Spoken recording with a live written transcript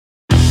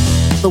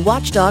The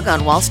Watchdog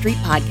on Wall Street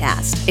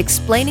podcast,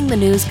 explaining the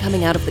news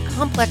coming out of the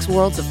complex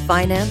worlds of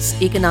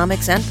finance,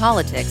 economics, and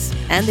politics,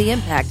 and the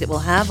impact it will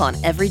have on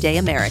everyday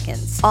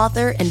Americans.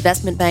 Author,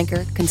 investment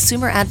banker,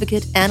 consumer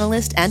advocate,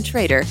 analyst, and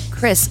trader,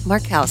 Chris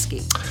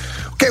Markowski.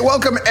 Okay,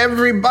 welcome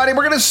everybody.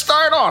 We're going to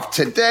start off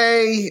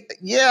today.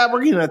 We're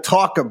going to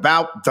talk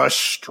about the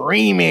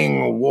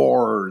streaming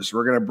wars.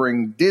 We're going to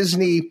bring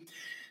Disney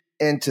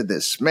into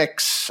this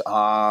mix.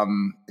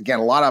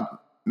 Again,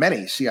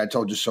 many see I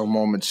told you so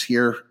moments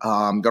here.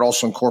 Got to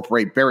also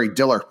incorporate Barry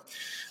Diller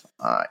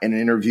in an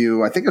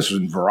interview. I think this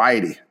was in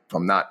Variety, if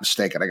I'm not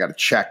mistaken. I got to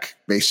check,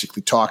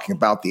 basically talking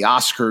about the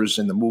Oscars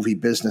and the movie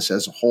business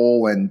as a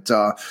whole. And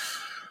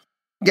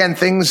again,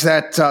 things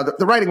that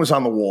the writing was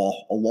on the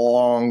wall a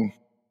long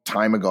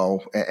time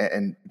ago.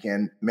 And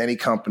again, many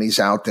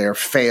companies out there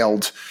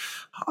failed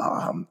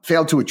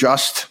to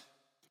adjust.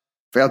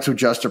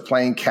 They're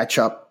playing catch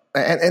up.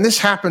 And this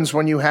happens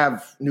when you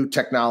have new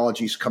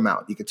technologies come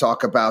out. You could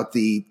talk about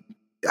the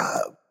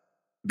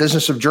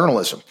business of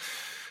journalism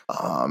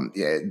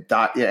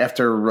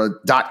after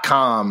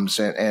 .coms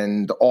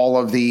and all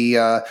of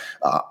the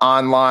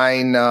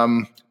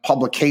online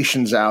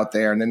publications out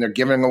there, and then they're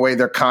giving away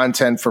their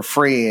content for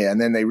free, and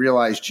then they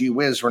realize, gee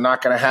whiz, we're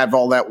not going to have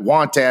all that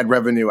want ad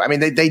revenue. I mean,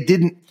 they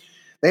didn't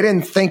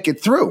think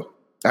it through.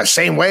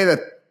 Same way that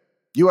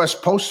U.S.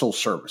 Postal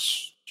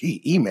Service,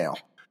 email.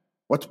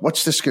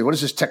 What's this good? What is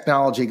this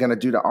technology going to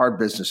do to our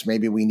business?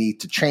 Maybe we need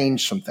to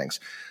change some things.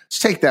 Let's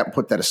take that and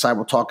put that aside.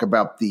 We'll talk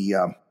about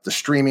the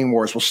streaming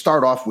wars. We'll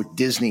start off with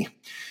Disney.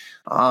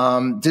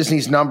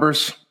 Disney's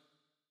numbers.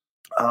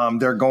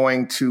 They're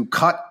going to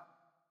cut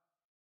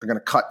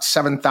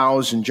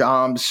 7,000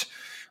 jobs,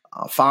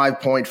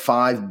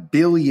 $5.5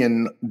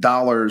 billion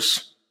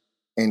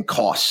in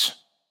costs.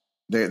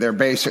 They're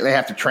basically, they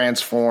have to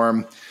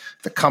transform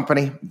the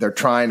company. They're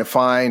trying to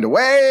find a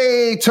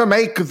way to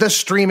make the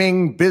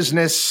streaming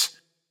business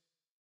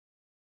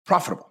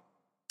profitable.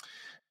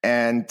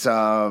 And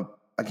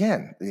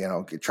again,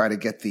 try to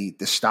get the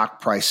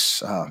stock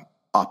price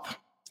up.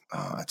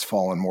 It's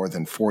fallen more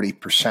than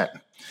 40%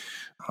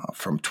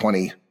 from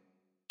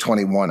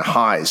 2021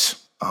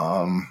 highs.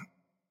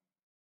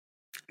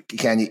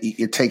 Again,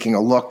 you're taking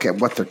a look at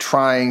what they're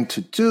trying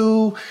to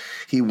do.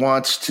 He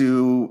wants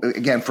to,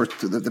 again, for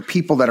the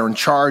people that are in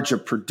charge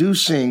of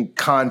producing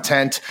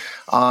content,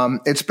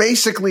 it's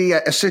basically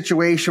a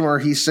situation where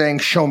he's saying,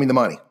 show me the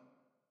money.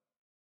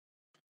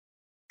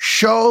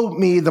 Show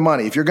me the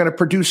money. If you're going to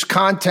produce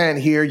content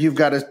here, you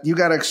got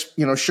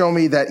to, show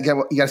me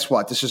that, guess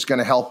what? This is going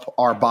to help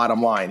our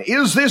bottom line.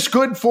 Is this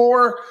good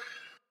for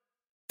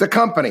the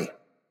company?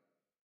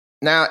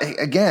 Now,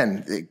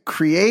 again, the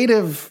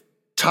creative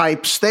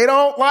types, they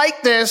don't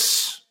like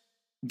this.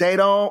 They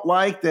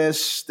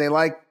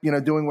like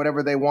doing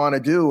whatever they want to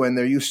do. And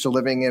they're used to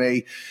living in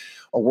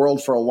a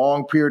world for a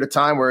long period of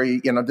time where,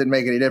 didn't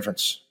make any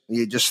difference.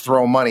 You just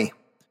throw money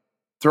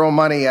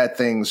at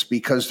things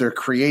because they're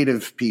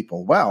creative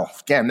people. Well,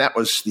 again, that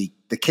was the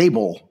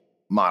cable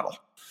model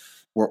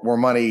where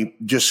money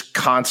just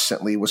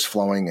constantly was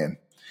flowing in.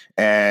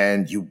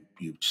 And you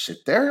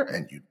sit there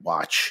and you'd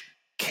watch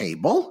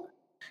cable.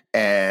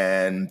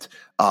 And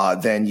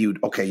then you'd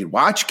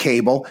watch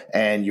cable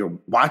and you're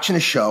watching a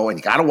show and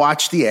you got to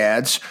watch the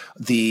ads,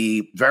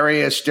 the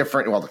various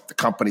different, the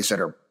companies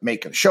that are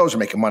making the shows are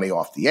making money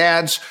off the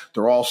ads.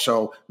 They're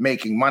also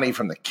making money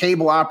from the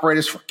cable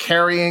operators for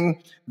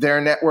carrying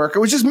their network. It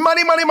was just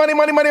money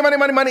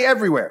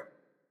everywhere.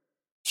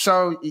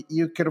 So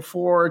you could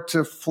afford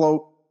to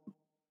float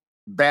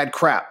bad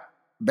crap,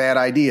 bad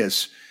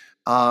ideas.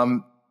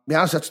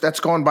 That's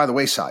gone by the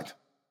wayside.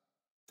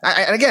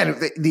 And again,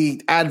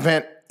 the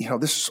advent,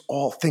 this is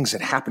all things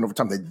that happened over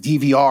time. The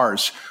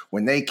DVRs,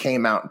 when they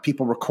came out, and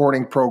people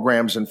recording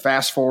programs and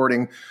fast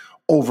forwarding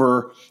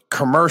over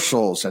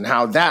commercials and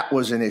how that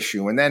was an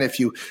issue. And then if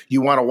you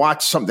want to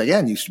watch something,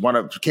 again, you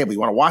want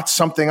to watch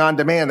something on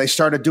demand, they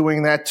started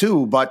doing that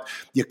too, but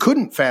you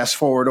couldn't fast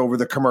forward over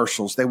the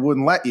commercials. They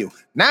wouldn't let you.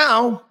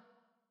 Now,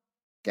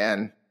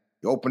 again,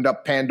 you opened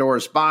up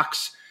Pandora's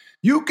box.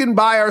 You can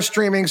buy our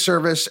streaming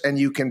service and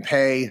you can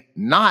pay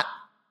not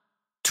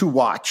to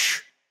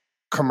watch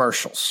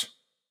commercials.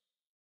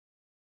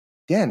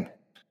 Again,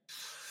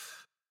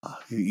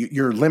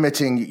 you're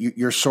limiting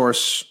your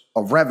source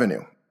of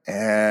revenue.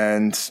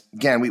 And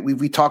again,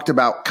 we talked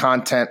about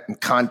content and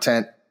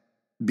content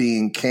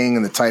being king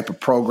and the type of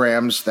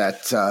programs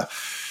that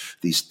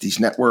these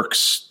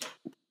networks,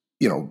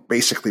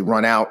 basically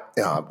run out.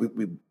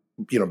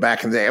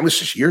 Back in the day, it was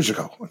just years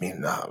ago. I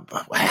mean,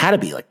 it had to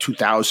be like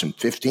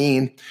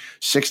 2015,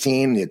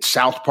 16, the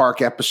South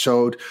Park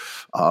episode,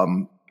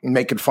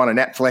 making fun of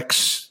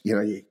Netflix,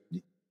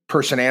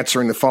 person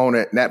answering the phone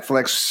at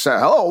Netflix.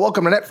 Hello,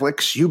 welcome to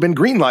Netflix. You've been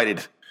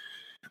greenlighted.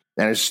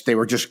 And they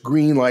were just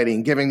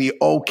greenlighting, giving the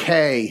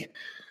okay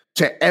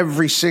to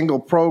every single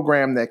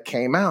program that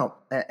came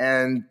out.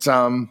 And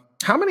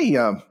how many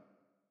of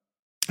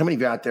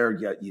you out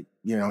there,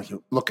 you're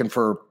looking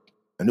for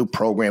a new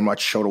program,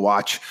 watch show to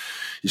watch.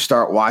 You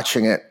start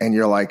watching it and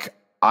you're like,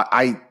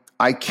 I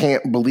I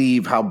can't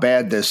believe how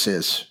bad this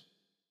is.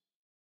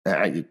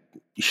 You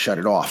shut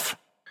it off.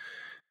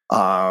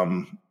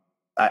 I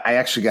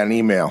actually got an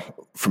email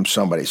from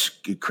somebody.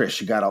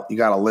 Chris, you gotta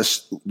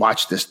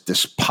watch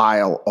this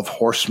pile of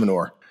horse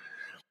manure,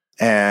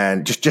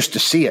 and just to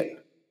see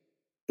it.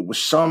 It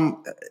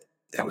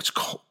was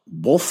called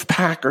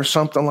Wolfpack or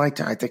something like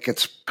that. I think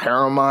it's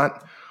Paramount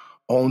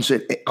owns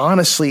it.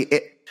 Honestly,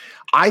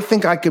 I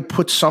think I could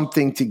put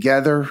something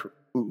together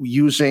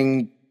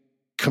using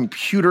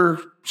computer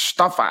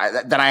stuff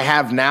that I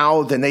have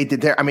now than they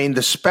did there. I mean,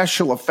 the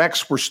special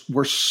effects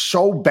were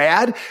so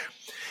bad.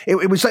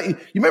 It was like,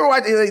 you remember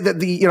what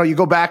you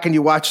go back and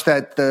you watch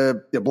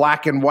the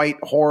black and white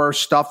horror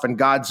stuff and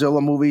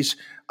Godzilla movies.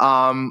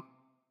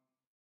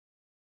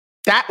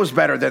 That was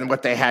better than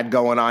what they had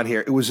going on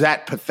here. It was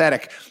that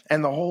pathetic.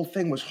 And the whole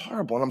thing was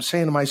horrible. And I'm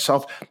saying to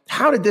myself,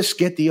 how did this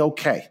get the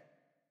okay?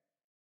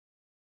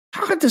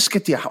 How did this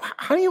get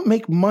how do you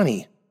make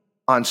money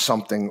on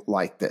something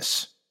like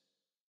this?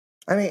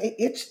 I mean,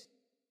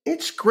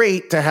 it's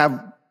great to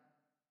have,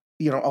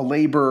 a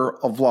labor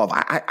of love.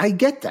 I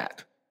get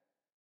that.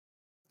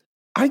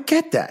 I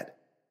get that.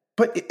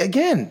 But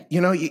again,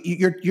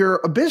 you're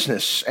a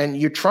business and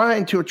you're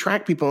trying to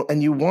attract people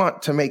and you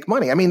want to make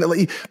money. I mean,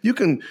 you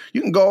can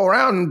go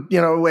around,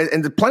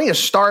 and there's plenty of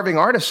starving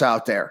artists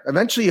out there.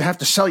 Eventually you have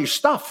to sell your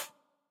stuff.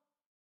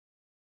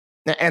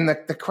 And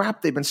the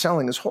crap they've been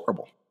selling is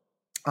horrible.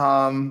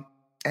 And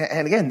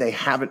again, they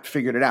haven't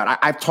figured it out.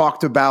 I've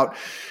talked about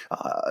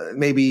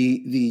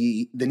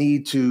maybe the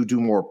need to do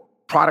more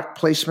product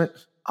placement,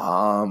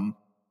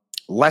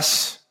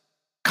 less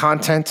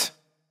content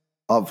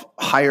of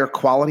higher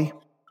quality.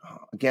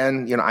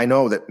 Again, I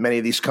know that many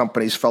of these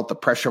companies felt the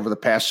pressure over the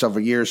past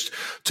several years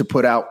to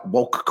put out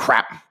woke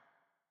crap.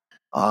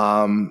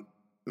 And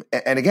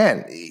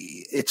again,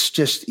 it's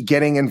just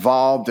getting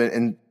involved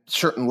in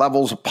certain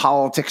levels of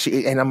politics.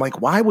 And I'm like,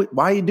 why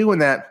are you doing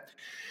that?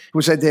 It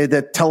was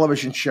the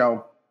television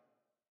show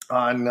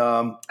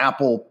on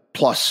Apple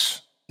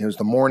Plus. It was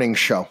the morning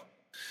show.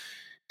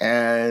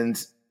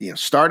 And,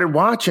 started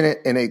watching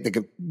it, and they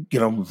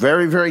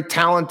very, very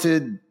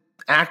talented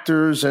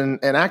actors and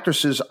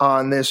actresses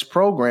on this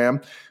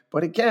program.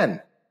 But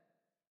again,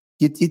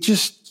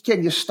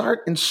 you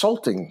start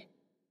insulting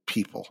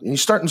people, and you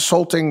start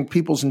insulting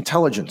people's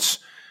intelligence.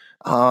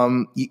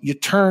 You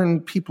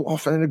turn people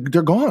off and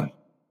they're gone.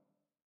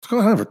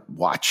 I'll never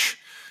watch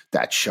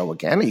that show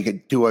again. You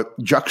could do a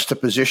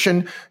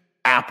juxtaposition,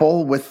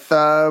 Apple with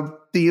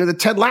the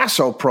Ted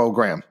Lasso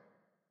program.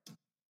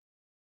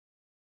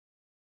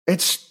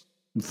 It's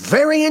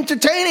very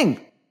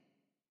entertaining.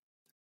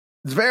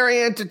 It's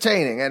very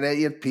entertaining,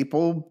 and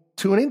people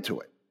tune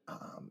into it.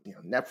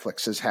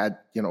 Netflix has had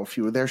a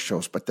few of their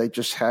shows, but they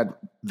just had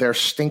their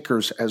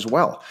stinkers as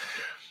well.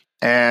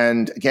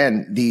 And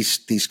again,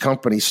 these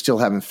companies still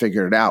haven't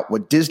figured it out.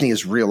 What Disney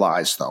has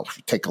realized, though, if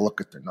you take a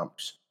look at their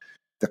numbers,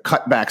 the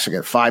cutbacks are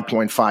at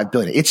 $5.5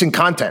 billion. It's in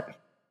content,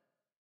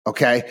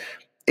 okay?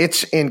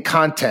 It's in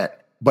content,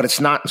 but it's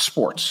not in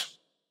sports.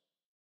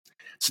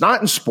 It's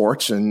not in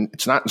sports, and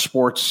it's not in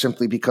sports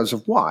simply because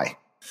of why.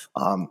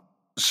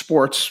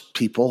 Sports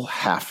people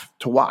have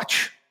to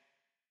watch.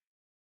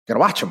 You got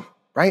to watch them,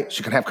 right? So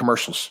you can have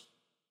commercials.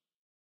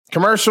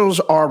 Commercials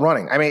are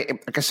running. I mean,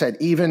 like I said,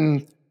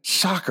 even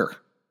soccer,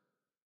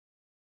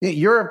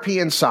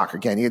 European soccer.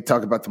 Again, you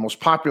talk about the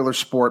most popular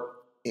sport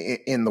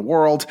in the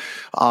world.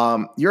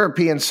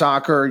 European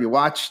soccer, you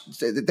watch,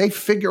 they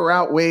figure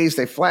out ways,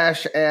 they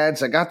flash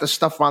ads. They got the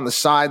stuff on the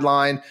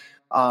sideline.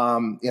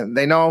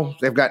 They know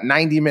they've got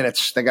 90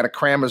 minutes. They got to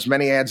cram as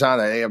many ads on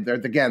there.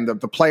 Again,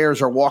 the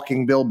players are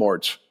walking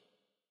billboards.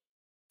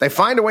 They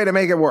find a way to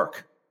make it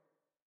work.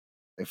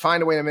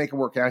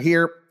 Now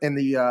here in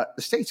the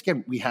States,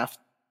 again, we have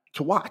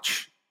to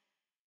watch.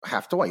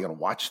 You're going to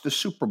watch the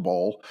Super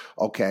Bowl.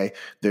 Okay.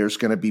 There's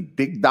going to be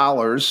big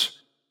dollars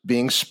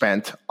being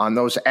spent on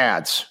those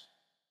ads.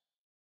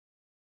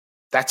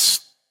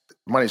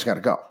 Money's got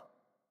to go.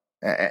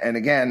 And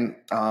again,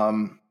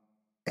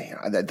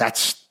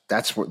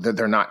 that's what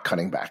they're not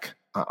cutting back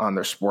on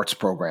their sports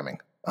programming,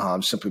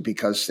 simply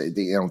because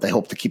they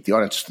hope to keep the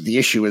audience. The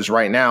issue is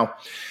right now,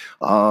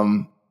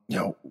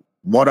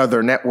 what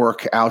other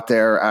network out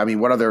there? I mean,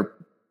 what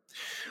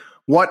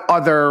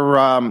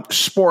other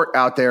sport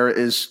out there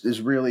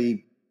is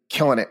really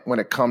killing it when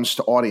it comes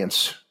to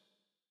audience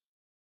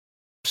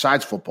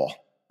besides football?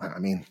 I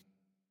mean,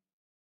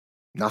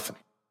 nothing.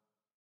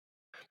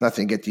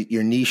 Get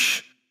your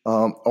niche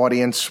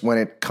audience when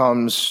it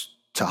comes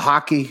to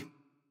hockey.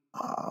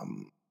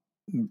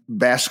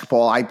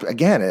 Basketball.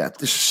 This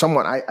is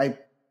someone when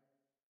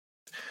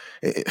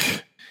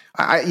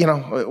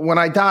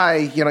I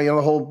die,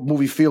 the whole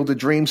movie Field of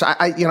Dreams.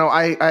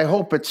 I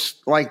hope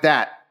it's like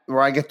that,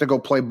 where I get to go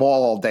play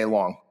ball all day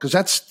long, because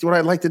that's what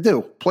I'd like to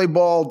do: play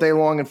ball all day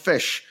long and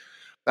fish.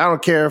 I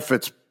don't care if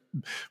it's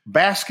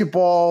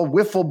basketball,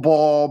 wiffle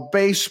ball,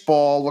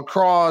 baseball,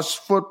 lacrosse,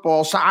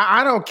 football. So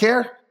I don't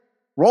care.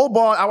 Roll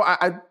ball.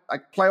 I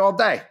play all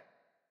day.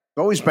 It's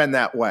always been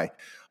that way.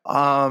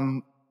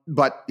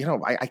 But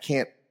I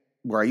can't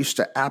where I used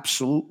to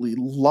absolutely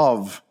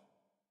love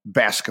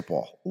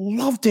basketball.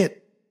 Loved it.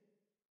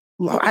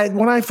 I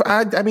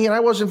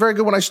wasn't very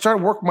good when I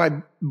started working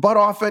my butt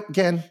off it.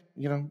 Again,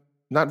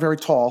 not very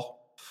tall.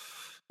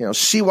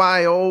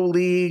 CYO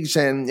leagues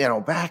and,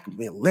 back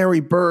Larry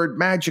Bird,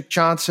 Magic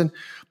Johnson.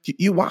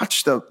 You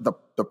watch the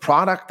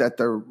product that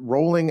they're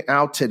rolling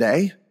out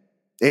today.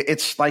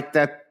 It's like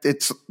that.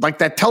 It's like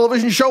that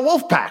television show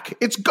Wolfpack.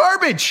 It's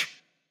garbage.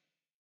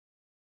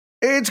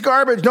 It's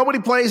garbage. Nobody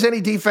plays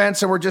any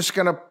defense, and we're just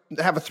going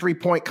to have a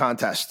 3-point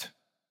contest.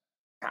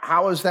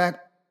 How is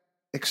that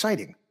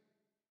exciting?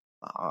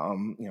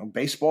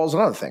 Baseball is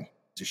another thing.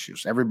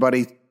 Issues.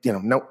 Everybody,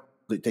 nope.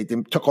 They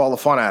took all the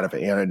fun out of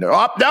it.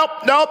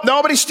 Nope.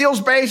 Nobody steals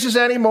bases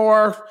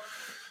anymore.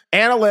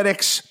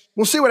 Analytics.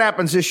 We'll see what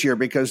happens this year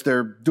because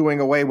they're doing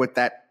away with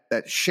that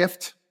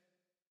shift.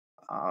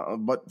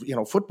 But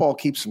football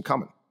keeps them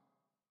coming.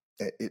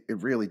 It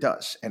really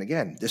does. And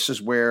again, this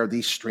is where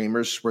these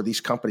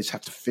companies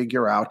have to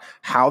figure out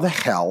how the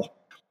hell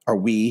are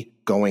we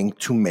going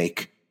to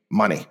make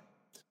money?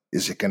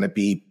 Is it going to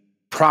be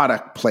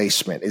product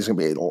placement? Is it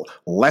going to be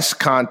less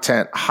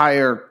content,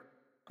 higher,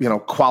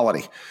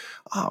 quality?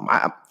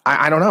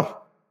 I don't know.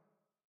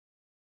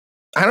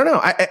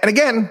 And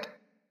again,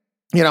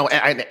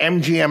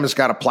 MGM has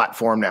got a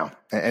platform now,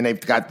 and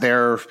they've got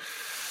their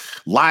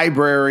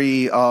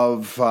library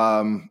of,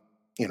 film,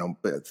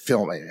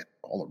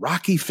 all the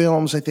Rocky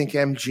films. I think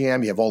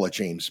MGM. You have all the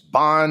James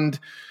Bond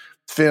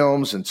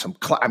films and some.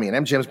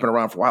 MGM's been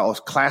around for a while. There's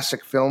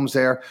classic films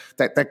there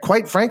that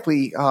quite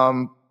frankly,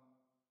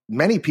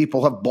 many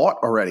people have bought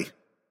already.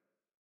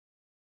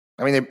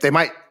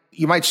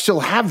 You might still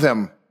have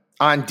them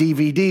on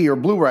DVD or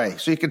Blu-ray,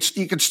 so you could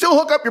still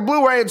hook up your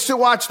Blu-ray and still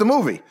watch the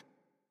movie.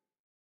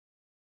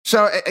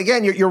 So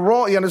again, you're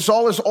rolling. There's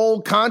all this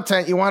old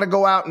content. You want to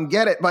go out and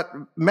get it, but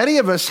many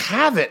of us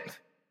have it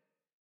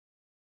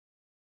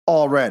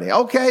already.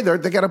 Okay, they're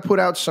going to put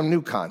out some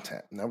new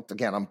content. Now,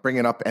 again, I'm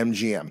bringing up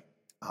MGM.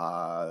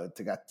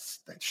 They got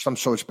some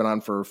show that's been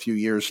on for a few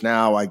years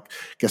now. I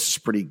guess it's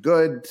pretty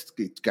good.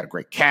 It's got a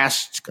great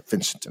cast. It's got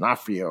Vincent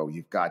D'Onofrio.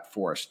 You've got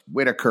Forrest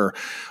Whitaker.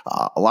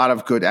 A lot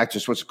of good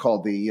actors. What's it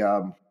called?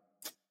 The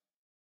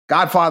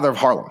Godfather of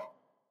Harlem.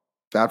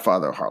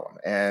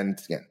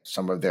 And again,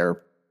 some of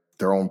their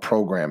own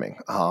programming.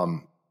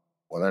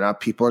 Whether or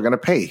not people are going to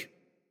pay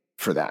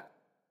for that.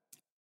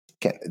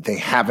 Again, they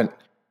haven't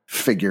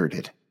figured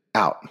it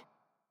out.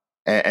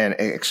 And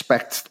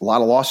expect a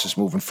lot of losses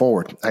moving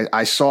forward.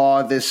 I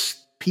saw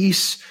this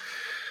piece,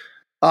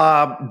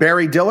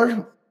 Barry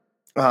Diller,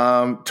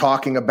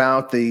 talking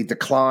about the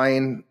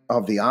decline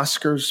of the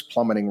Oscars,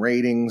 plummeting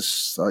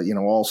ratings,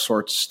 all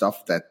sorts of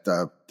stuff that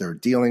they're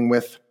dealing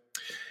with.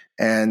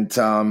 And,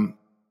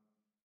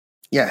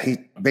 he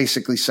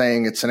basically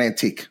saying it's an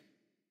antique.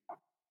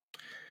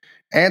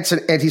 And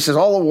he says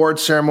all award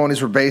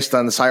ceremonies were based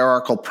on this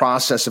hierarchical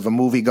process of a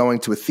movie going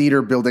to a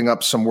theater, building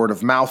up some word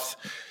of mouth.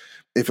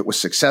 If it was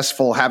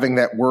successful, having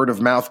that word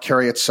of mouth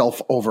carry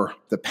itself over.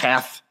 The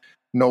path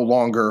no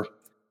longer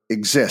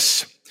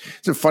exists.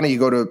 It's funny, you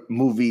go to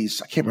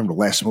movies. I can't remember the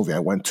last movie I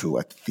went to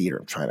at the theater.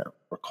 I'm trying to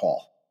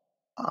recall.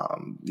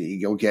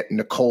 You go get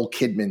Nicole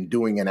Kidman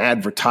doing an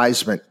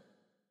advertisement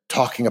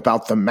talking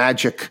about the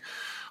magic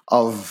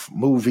of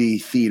movie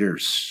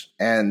theaters.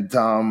 And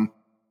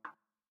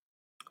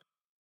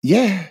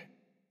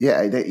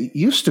it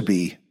used to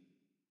be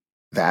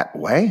that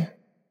way.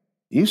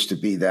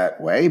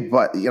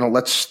 But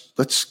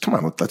let's come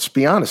on. Let's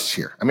be honest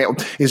here.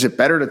 Is it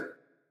better to,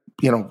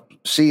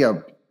 see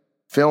a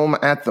film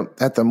at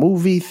the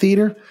movie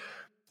theater?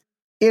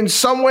 In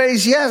some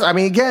ways, yes.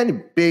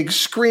 Again, big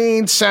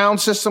screen,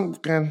 sound system,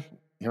 and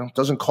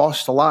doesn't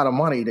cost a lot of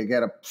money to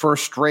get a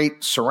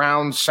first-rate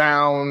surround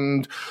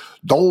sound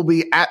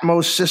Dolby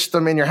Atmos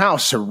system in your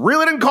house. It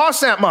really didn't cost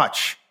that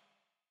much.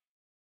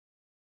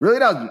 Really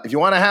doesn't. If you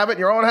want to have it in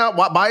your own house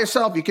by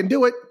yourself, you can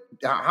do it.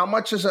 How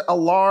much does a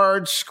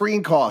large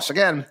screen cost?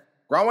 Again,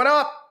 growing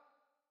up,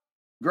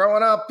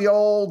 the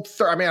old,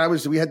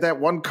 we had that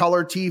one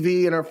color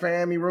TV in our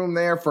family room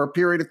there for a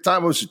period of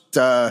time. It was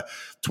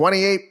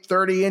 28,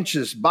 30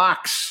 inches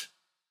box.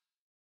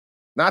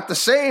 Not the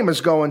same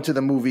as going to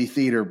the movie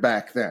theater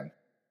back then.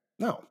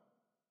 No.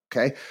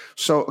 Okay.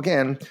 So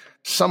again,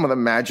 some of the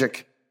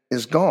magic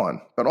is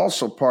gone, but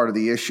also part of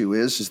the issue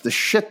is the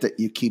shit that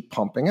you keep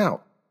pumping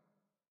out.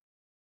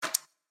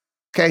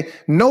 Okay,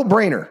 no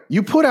brainer.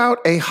 You put out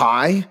a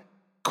high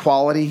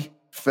quality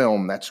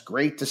film that's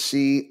great to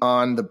see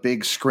on the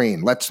big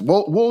screen.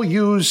 We'll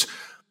use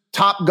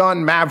Top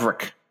Gun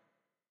Maverick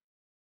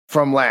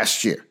from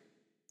last year.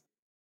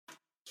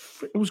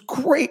 It was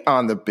great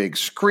on the big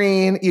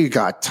screen. You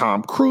got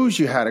Tom Cruise.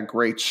 You had a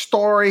great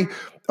story.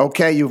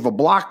 Okay, you have a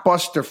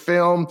blockbuster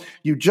film.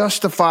 You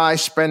justify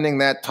spending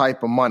that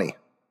type of money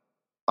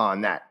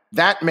on that.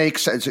 That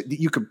makes sense.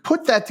 You could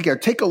put that together.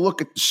 Take a look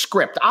at the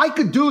script. I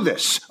could do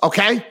this,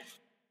 okay?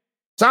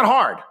 It's not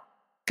hard.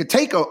 Could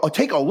take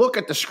a look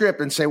at the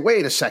script and say,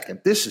 wait a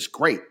second, this is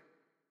great.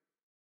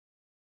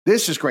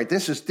 This is great.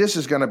 This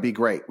is going to be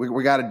great.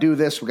 We got to do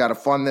this. We got to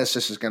fund this.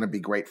 This is going to be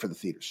great for the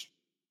theaters.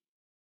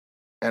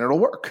 And it'll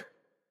work.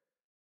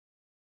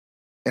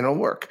 And it'll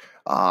work.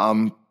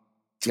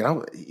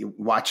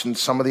 Watching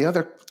some of the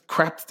other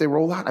crap that they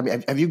roll out. I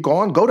mean, have you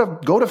gone?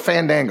 Go to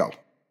Fandango.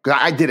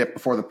 I did it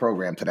before the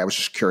program today. I was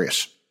just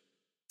curious.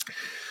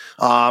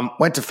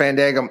 Went to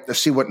Fandango to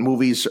see what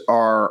movies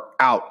are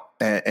out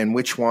and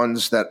which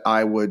ones that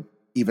I would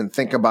even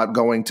think about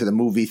going to the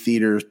movie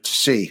theater to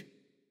see.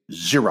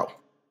 Zero.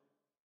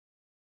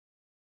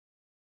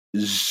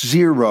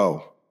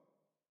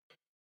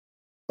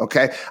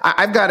 Okay.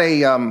 I got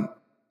a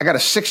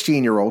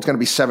 16-year-old. It's going to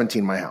be 17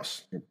 in my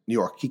house in New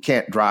York. He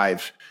can't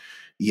drive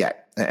yet.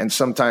 And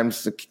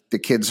sometimes the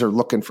kids are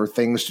looking for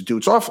things to do.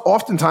 It's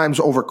oftentimes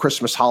over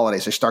Christmas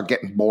holidays, they start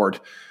getting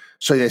bored.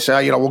 So they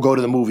say, we'll go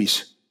to the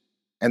movies,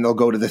 and they'll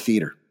go to the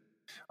theater.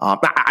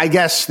 I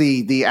guess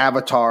the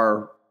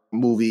Avatar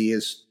movie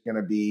is going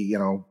to be,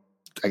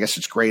 I guess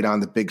it's great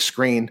on the big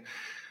screen.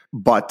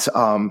 But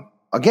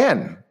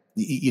again,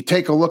 you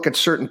take a look at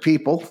certain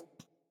people,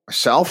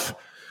 myself,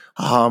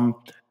 I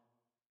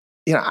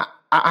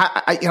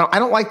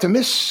don't like to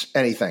miss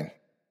anything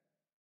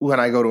when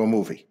I go to a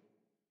movie.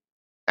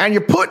 And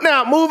you're putting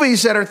out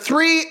movies that are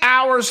 3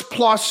 hours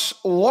plus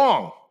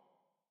long.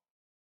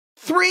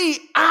 3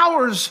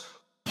 hours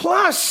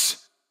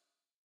plus.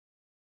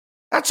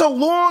 That's a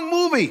long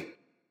movie.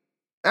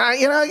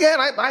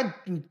 I'm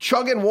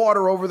chugging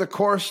water over the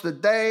course of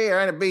the day.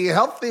 Trying to be a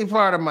healthy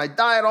part of my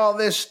diet, all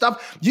this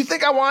stuff. Do you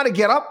think I want to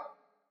get up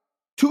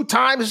 2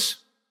 times,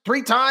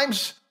 3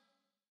 times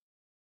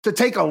to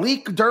take a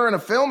leak during a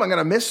film? I'm going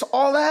to miss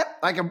all that?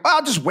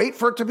 I'll just wait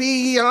for it to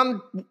be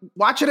on,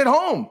 watch it at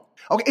home.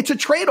 Okay, it's a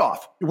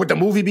trade-off. Would the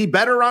movie be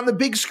better on the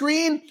big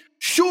screen?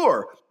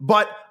 Sure,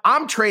 but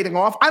I'm trading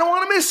off. I don't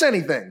want to miss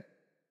anything.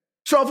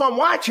 So if I'm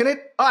watching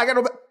it, I got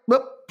to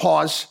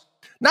pause.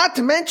 Not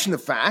to mention the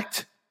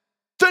fact,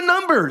 the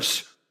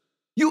numbers.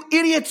 You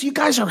idiots, you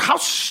guys how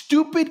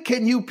stupid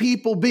can you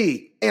people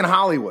be in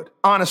Hollywood?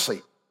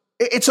 Honestly,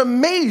 it's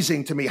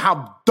amazing to me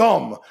how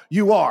dumb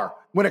you are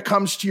when it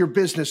comes to your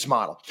business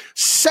model.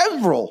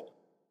 Several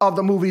of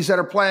the movies that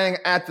are playing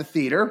at the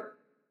theater,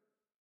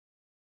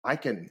 I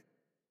can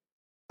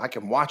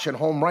watch at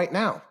home right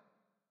now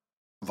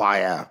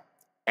via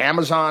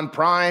Amazon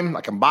Prime.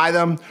 I can buy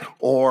them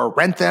or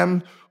rent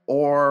them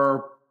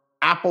or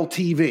Apple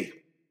TV.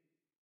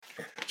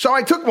 So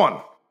I took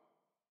one.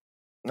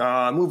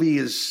 Movie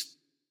it's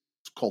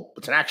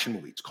an action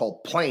movie. It's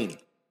called Plane.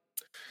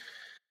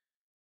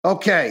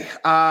 Okay.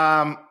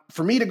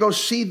 For me to go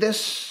see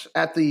this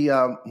at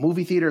the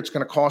movie theater, it's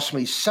going to cost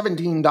me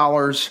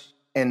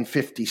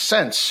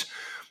 $17.50.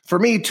 For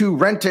me to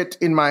rent it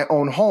in my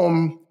own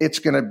home, it's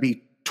going to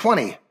be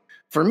 $20.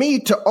 For me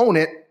to own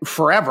it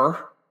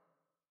forever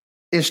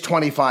is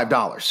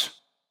 $25.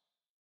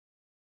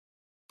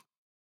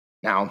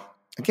 Now,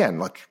 again,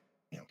 look,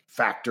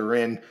 factor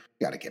in,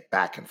 you got to get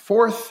back and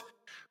forth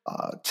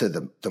to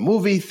the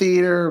movie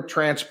theater,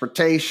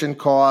 transportation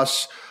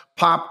costs,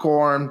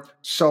 popcorn,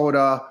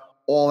 soda,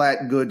 all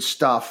that good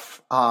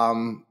stuff.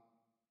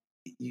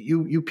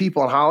 You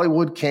people in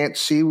Hollywood can't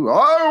see,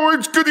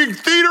 it's good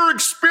theater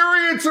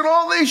experience and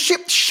all this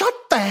shit. Shut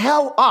the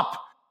hell up,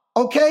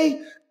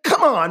 okay?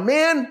 Come on,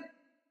 man.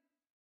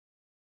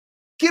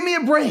 Give me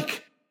a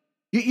break.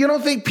 You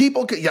don't think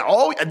people could,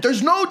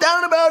 there's no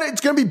doubt about it.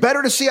 It's going to be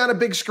better to see on a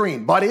big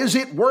screen, but is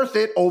it worth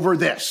it over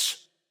this?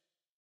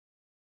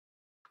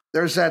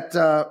 There's that,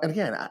 and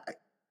again,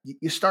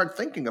 you start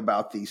thinking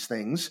about these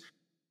things,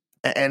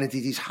 and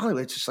these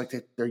Hollywood, it's just like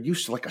they're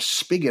used to like a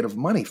spigot of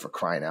money, for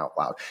crying out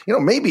loud.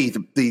 Maybe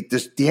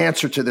the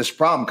answer to this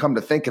problem, come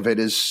to think of it,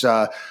 is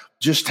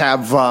just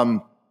have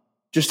all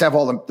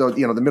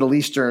the Middle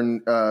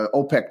Eastern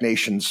OPEC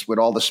nations with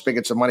all the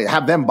spigots of money,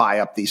 have them buy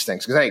up these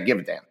things because they give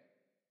a damn.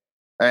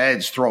 They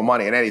just throw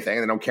money at anything,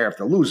 and they don't care if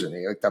they're losing.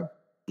 They like to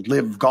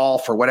live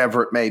golf or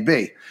whatever it may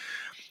be.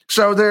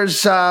 So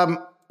there's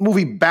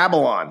movie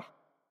Babylon.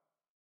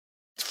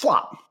 It's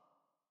flop.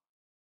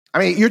 I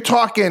mean, you're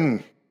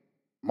talking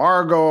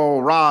Margot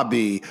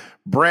Robbie,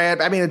 Brad.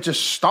 I mean, it's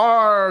just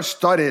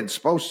star-studded.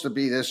 Supposed to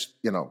be this,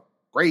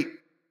 great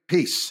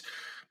piece.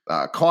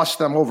 Cost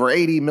them over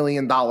 $80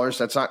 million.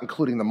 That's not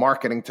including the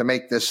marketing to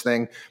make this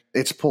thing.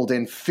 It's pulled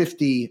in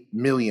 $50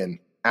 million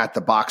at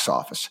the box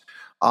office.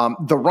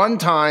 The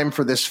runtime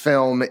for this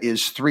film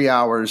is 3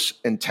 hours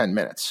and 10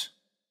 minutes.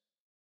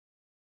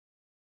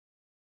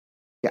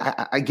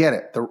 Yeah, I get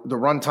it. The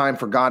runtime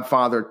for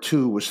Godfather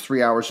 2 was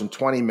 3 hours and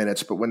 20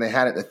 minutes, but when they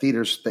had it in the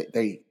theaters,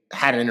 they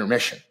had an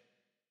intermission.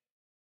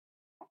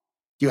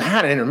 You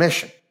had an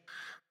intermission.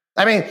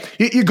 I mean,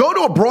 you go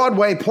to a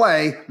Broadway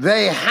play,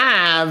 they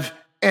have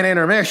an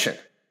intermission.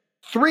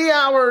 3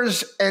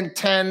 hours and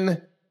 10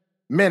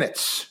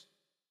 minutes.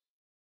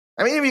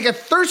 I mean, if you get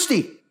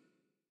thirsty,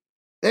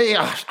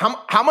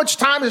 how much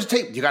time does it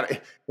take?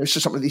 There's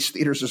just some of these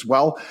theaters as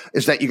well,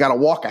 is that you got to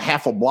walk a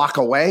half a block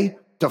away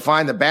to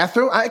find the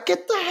bathroom.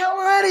 Get the hell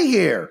out of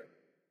here.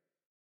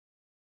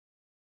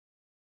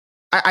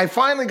 I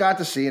finally got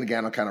to see, and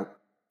again, I'll kind of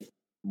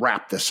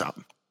wrap this up.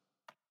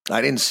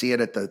 I didn't see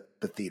it at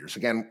the theaters.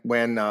 Again,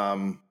 when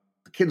the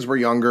kids were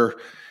younger,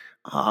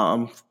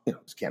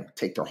 can't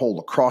take their whole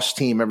lacrosse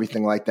team,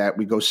 everything like that.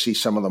 We go see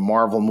some of the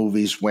Marvel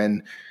movies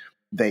when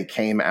they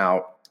came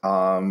out.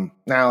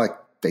 Now,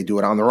 they do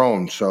it on their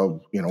own,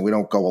 so we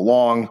don't go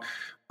along.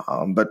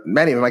 But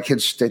many of my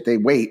kids, they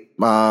wait.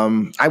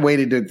 I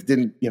waited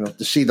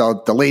to see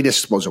the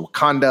latest. Was it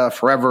Wakanda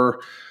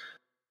Forever,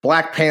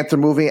 Black Panther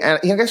movie?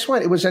 And guess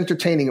what? It was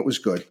entertaining. It was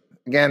good.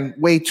 Again,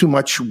 way too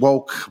much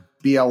woke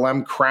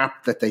BLM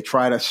crap that they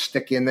try to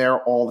stick in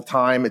there all the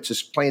time. It's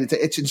just plain.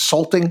 It's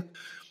insulting.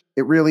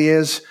 It really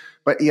is.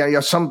 But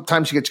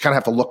sometimes you just kind of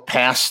have to look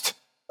past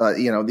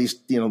these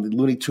the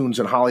Looney Tunes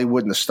in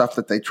Hollywood and the stuff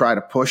that they try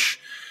to push.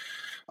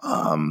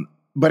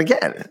 But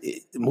again,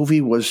 the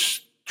movie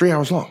was 3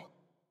 hours long.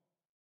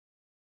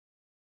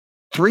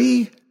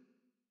 3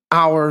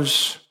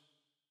 hours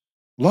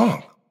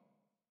long.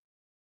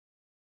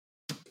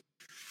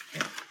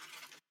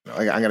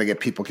 I'm going to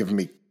get people giving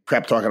me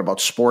crap talking about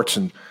sports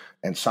and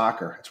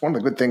soccer. It's one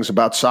of the good things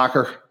about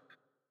soccer.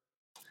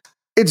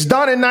 It's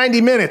done in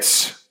 90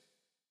 minutes.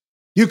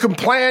 You can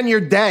plan your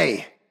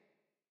day.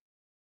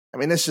 I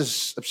mean, this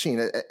is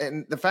obscene.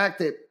 And the fact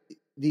that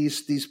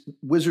these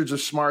wizards are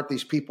smart,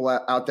 these people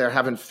out there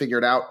haven't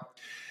figured out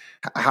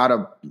how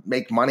to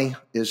make money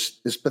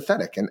is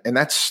pathetic. And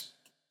that's,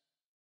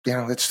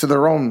 it's to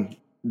their own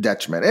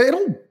detriment.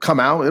 It'll come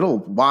out. It'll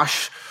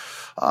wash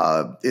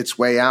its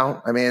way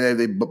out. I mean,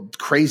 the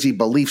crazy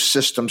belief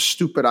system,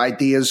 stupid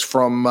ideas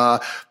from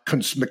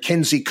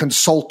McKinsey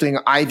Consulting,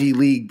 Ivy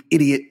League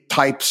idiot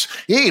types.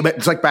 Yeah, but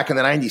it's like back in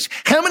the 90s.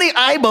 How many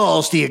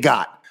eyeballs do you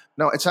got?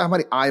 No, it's how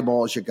many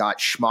eyeballs you got,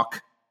 schmuck.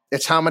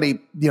 It's how many,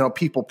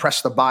 people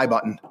press the buy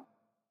button.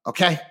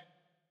 Okay?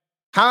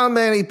 How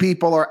many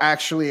people are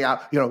actually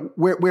out?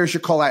 Where's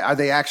your call? Are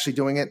they actually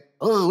doing it?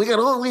 Oh, we got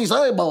all these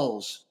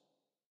eyeballs.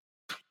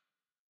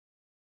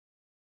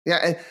 Yeah.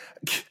 And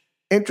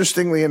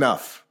interestingly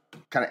enough,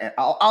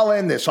 I'll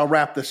end this. I'll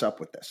wrap this up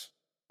with this.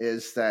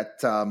 Is that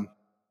the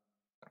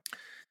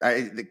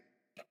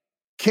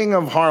King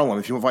of Harlem?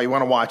 If you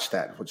want to watch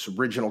that, it's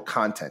original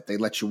content. They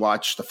let you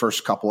watch the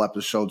first couple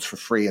episodes for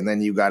free, and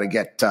then you got to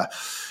get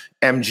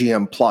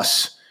MGM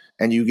Plus,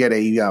 and you get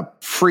a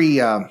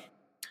free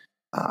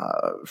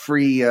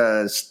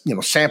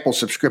sample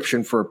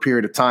subscription for a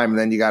period of time, and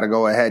then you got to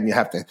go ahead and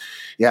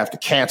you have to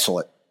cancel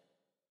it.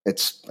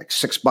 It's like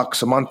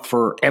 $6 a month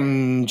for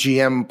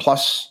MGM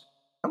Plus.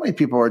 How many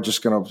people are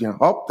just going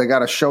to, they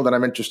got a show that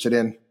I'm interested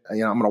in. I'm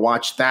going to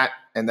watch that,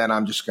 and then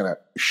I'm just going to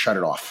shut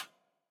it off.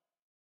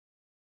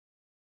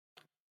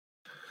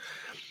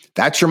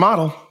 That's your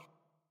model.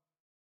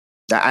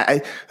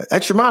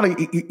 That's your model.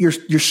 You're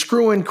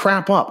screwing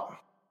crap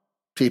up,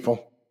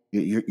 people.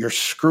 You're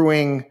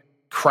screwing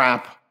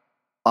crap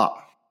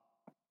up.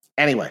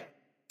 Anyway.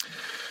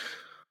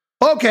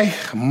 Okay,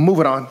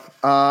 moving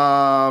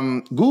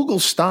on. Google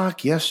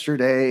stock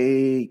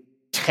yesterday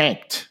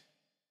tanked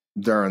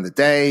during the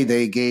day.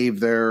 They gave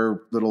their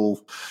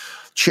little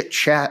chit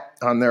chat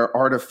on their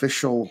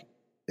artificial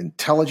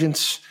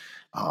intelligence.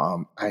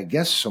 I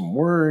guess some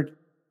word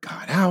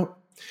got out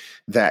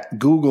that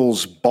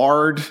Google's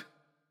Bard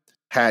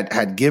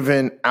had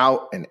given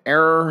out an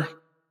error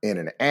in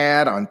an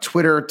ad on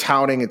Twitter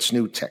touting its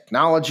new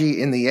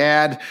technology. In the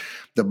ad,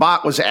 the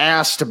bot was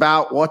asked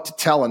about what to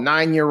tell a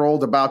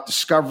 9-year-old about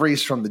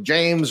discoveries from the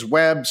James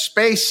Webb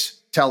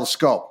Space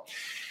Telescope.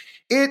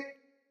 It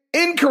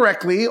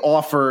incorrectly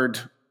offered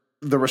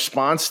the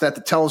response that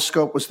the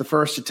telescope was the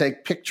first to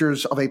take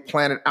pictures of a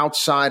planet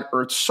outside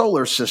Earth's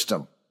solar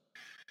system,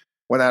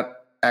 when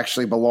that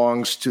actually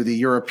belongs to the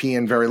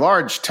European Very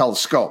Large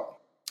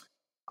Telescope.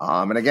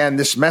 And again,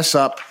 this mess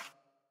up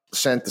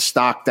sent the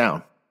stock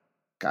down.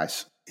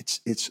 Guys,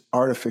 it's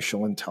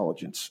artificial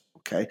intelligence.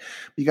 Okay,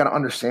 you got to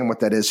understand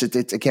what that is.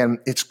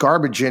 It's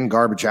garbage in,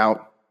 garbage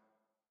out.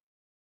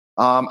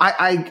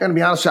 I gotta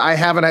be honest, I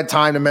haven't had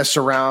time to mess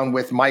around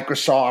with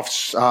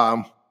Microsoft's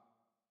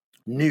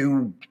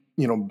new,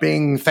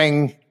 Bing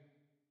thing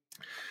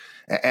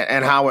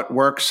and how it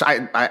works.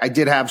 I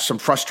did have some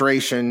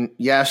frustration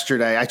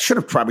yesterday. I should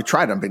have probably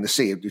tried on Bing to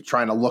see if you're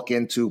trying to look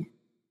into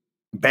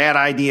bad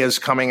ideas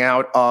coming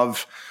out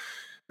of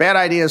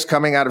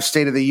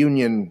State of the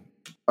Union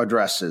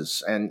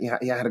addresses, and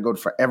you had to go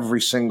for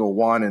every single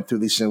one, and through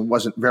these things, it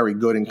wasn't very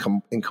good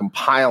in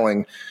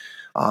compiling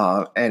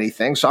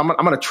anything. So I'm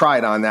going to try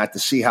it on that to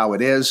see how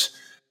it is.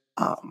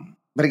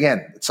 But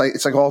again, it's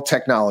like all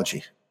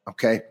technology.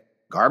 Okay,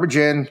 garbage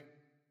in,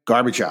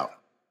 garbage out.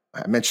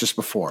 I mentioned this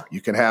before.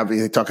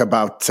 They talk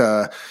about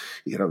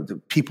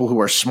the people who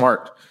are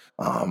smart.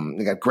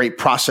 They got great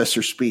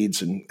processor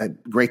speeds and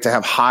great to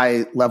have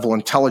high level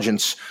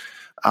intelligence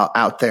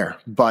out there.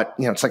 But,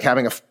 it's like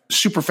having a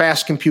super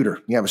fast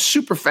computer. You have a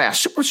super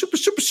fast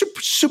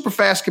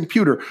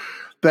computer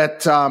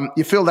that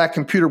you fill that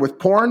computer with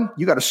porn.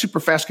 You got a super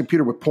fast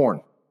computer with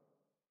porn.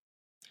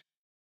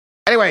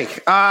 Anyway,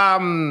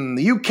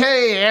 the UK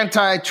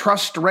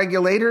antitrust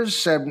regulators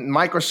said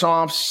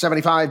Microsoft's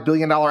 $75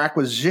 billion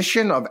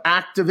acquisition of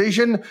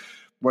Activision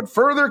would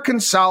further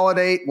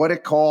consolidate what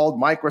it called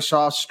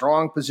Microsoft's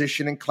strong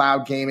position in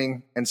cloud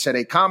gaming and said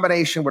a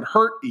combination would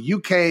hurt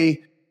UK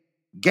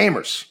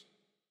gamers.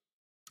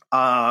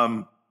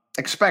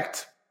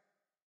 Expect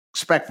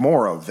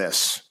more of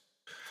this.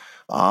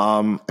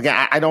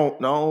 Again, I don't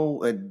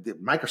know.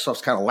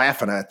 Microsoft's kind of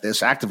laughing at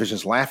this.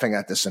 Activision's laughing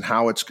at this and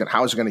how is it going to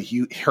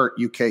hurt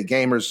UK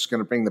gamers. It's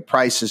going to bring the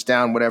prices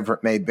down, whatever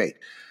it may be.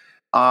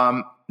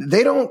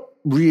 They don't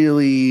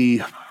really,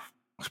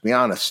 let's be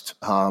honest.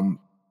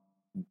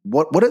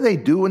 What do they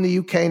do in the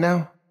UK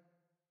now?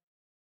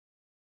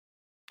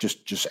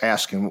 Just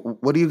asking.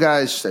 What do you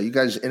guys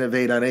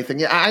innovate on anything?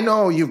 Yeah, I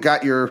know you've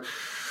got your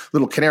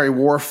little Canary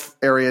Wharf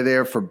area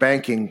there for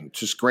banking,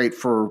 which is great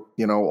for,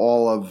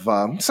 all of,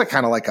 it's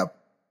kind of like a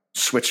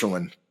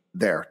Switzerland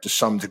there to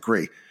some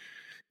degree.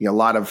 A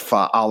lot of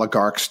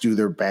oligarchs do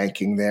their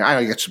banking there. I know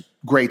you got some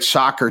great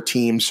soccer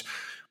teams.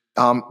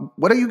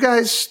 What are you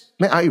guys,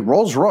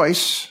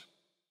 Rolls-Royce,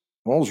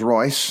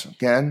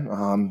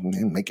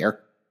 again, make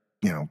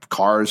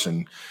cars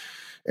and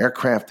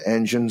aircraft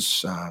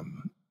engines,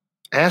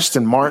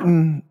 Aston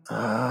Martin,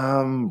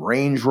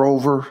 Range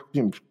Rover,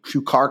 a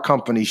few car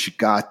companies you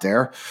got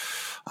there.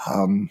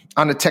 On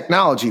the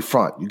technology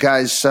front, you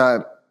guys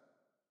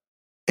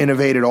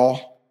innovate at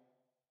all?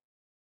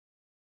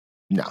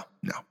 No.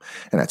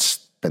 And that's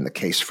been the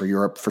case for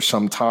Europe for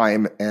some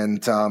time.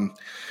 And, how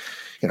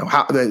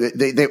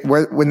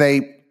when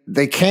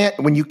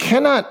you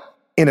cannot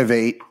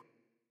innovate,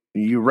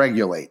 you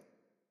regulate.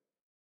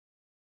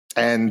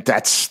 And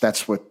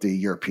that's what the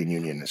European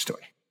Union is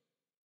doing.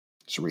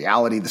 It's a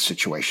reality of the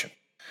situation.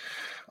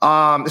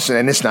 And this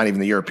is not even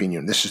the European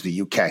Union. This is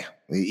the UK.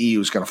 The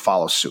EU is going to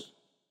follow suit.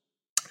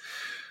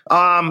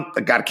 I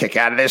got a kick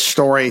out of this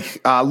story.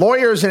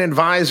 Lawyers and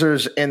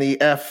advisors in the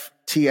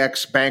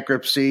FTX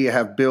bankruptcy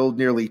have billed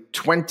nearly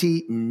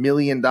 $20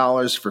 million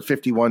for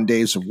 51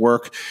 days of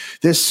work.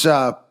 This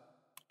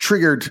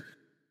triggered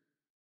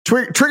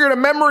a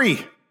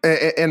memory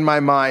in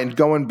my mind,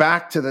 going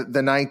back to the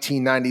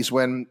 1990s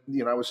when,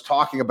 I was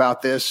talking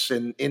about this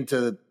and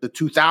into the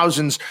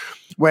 2000s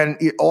when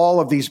all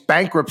of these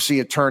bankruptcy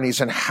attorneys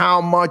and how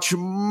much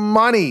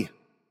money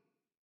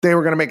they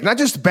were going to make, not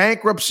just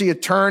bankruptcy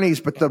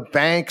attorneys, but the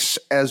banks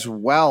as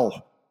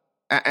well.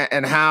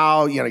 And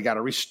how, you got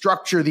to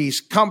restructure these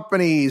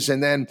companies.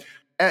 And then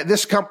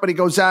this company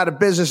goes out of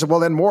business. Well,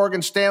 then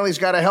Morgan Stanley's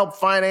got to help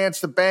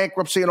finance the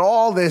bankruptcy and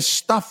all this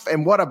stuff.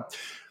 And what a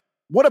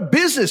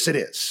business it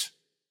is.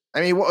 I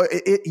mean,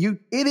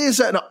 it is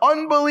an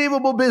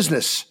unbelievable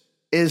business,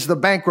 is the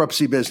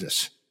bankruptcy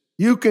business.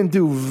 You can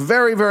do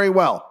very, very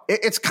well.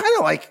 It's kind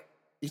of like,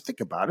 you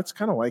think about it, it's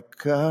kind of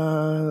like,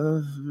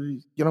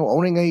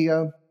 owning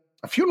a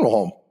funeral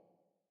home,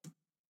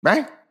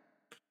 right?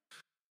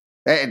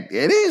 And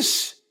it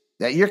is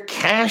that you're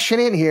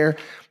cashing in here.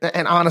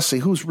 And honestly,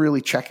 who's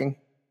really checking?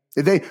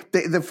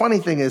 The funny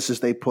thing is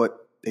they put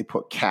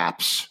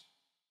caps.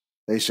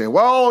 They say,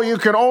 well, you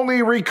can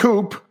only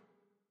recoup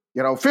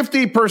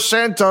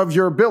 50% of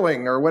your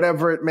billing or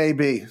whatever it may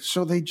be.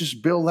 So they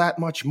just bill that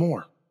much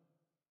more.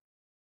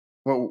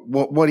 Well,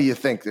 what do you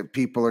think? That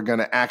people are going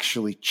to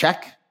actually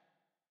check?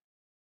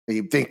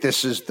 You think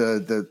this is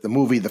the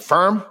movie The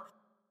Firm?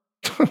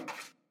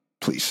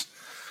 Please.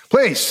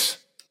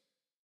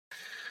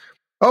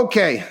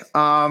 Okay.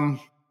 I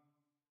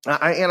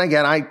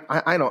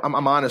know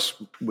I'm honest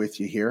with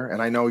you here,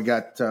 and I know we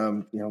got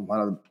a lot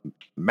of the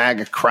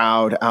MAGA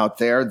crowd out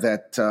there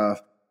that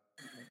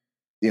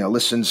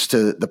listens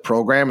to the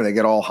program and they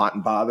get all hot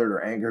and bothered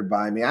or angered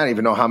by me. I don't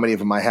even know how many of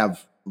them I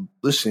have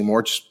listening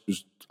more. Just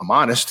I'm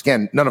honest.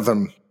 Again, none of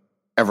them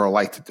ever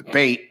like to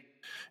debate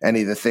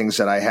any of the things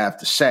that I have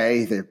to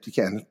say.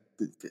 Again,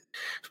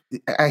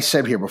 I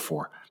said here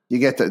before, you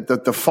get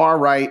the far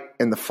right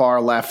and the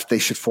far left, they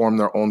should form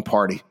their own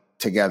party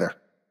together.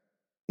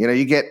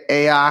 You get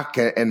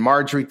AOC and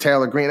Marjorie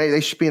Taylor Greene,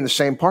 they should be in the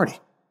same party,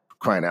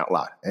 crying out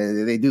loud.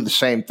 They do the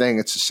same thing.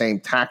 It's the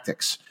same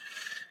tactics.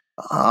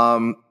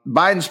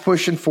 Biden's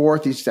pushing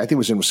forth. I think he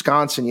was in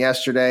Wisconsin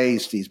yesterday.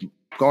 He's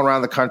going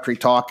around the country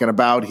talking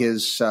about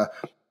his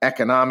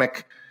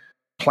economic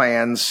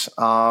plans.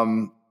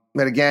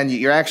 But again,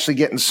 you're actually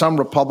getting some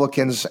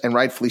Republicans, and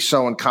rightfully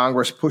so, in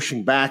Congress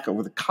pushing back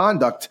over the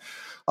conduct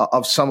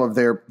of some of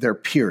their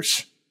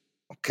peers.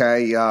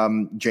 Okay,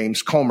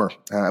 James Comer.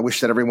 I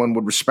wish that everyone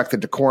would respect the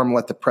decorum and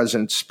let the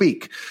president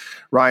speak.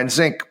 Ryan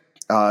Zink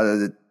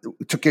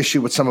took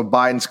issue with some of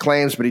Biden's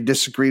claims, but he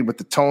disagreed with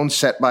the tone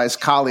set by his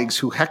colleagues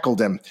who heckled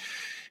him.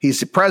 He's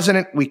the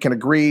president. We can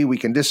agree, we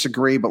can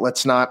disagree, but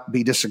let's not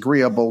be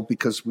disagreeable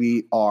because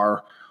we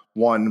are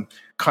one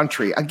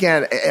country.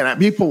 Again,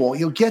 and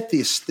you'll get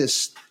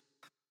this.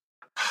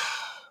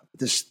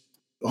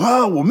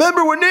 Oh,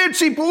 remember when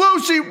Nancy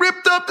Pelosi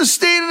ripped up the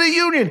State of the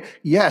Union?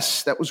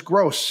 Yes, that was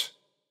gross.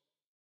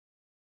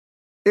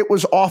 It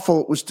was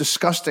awful. It was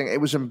disgusting. It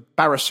was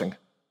embarrassing.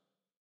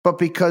 But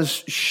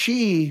because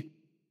she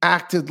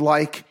acted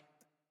like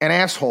an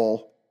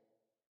asshole,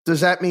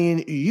 does that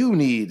mean you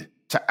need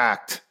to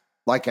act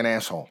like an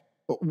asshole?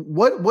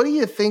 What do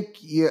you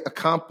think you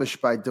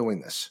accomplished by doing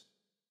this?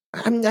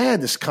 I mean, I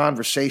had this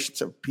conversation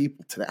with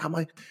people today. I'm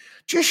like,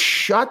 just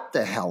shut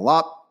the hell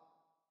up.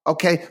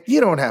 Okay. You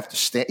don't have to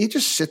stand. You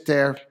just sit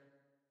there,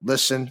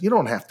 listen. You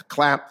don't have to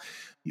clap.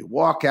 You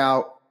walk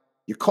out.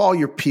 You call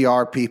your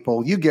PR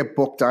people. You get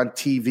booked on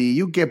TV.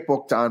 You get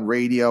booked on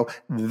radio.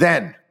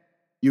 Then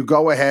you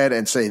go ahead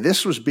and say,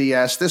 this was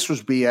BS. This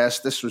was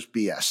BS. This was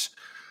BS.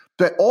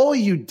 But all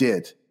you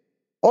did,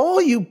 all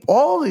the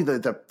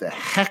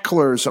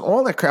hecklers and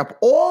all that crap,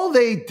 all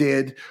they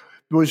did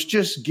was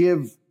just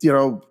give,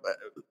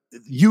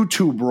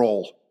 YouTube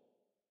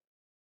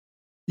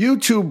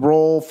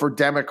roll for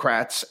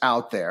Democrats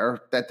out there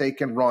that they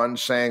can run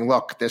saying,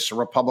 look, this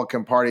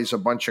Republican Party is a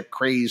bunch of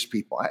crazed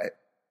people.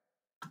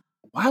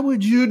 Why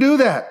would you do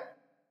that?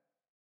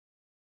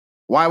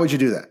 Why would you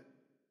do that?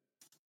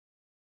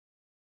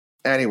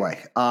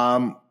 Anyway,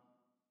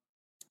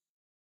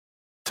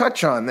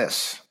 touch on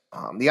this.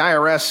 The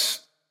IRS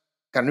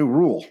got a new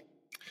rule.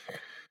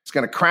 It's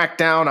going to crack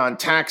down on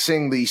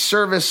taxing the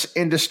service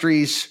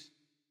industry's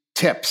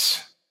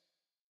tips.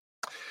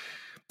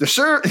 The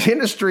service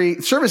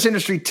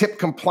industry tip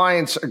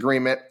compliance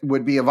agreement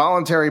would be a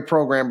voluntary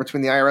program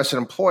between the IRS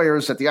and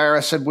employers that the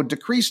IRS said would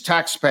decrease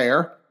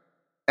taxpayer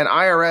and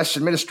IRS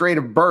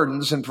administrative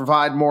burdens and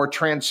provide more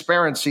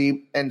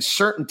transparency and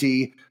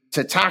certainty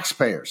to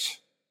taxpayers.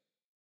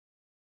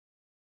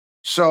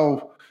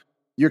 So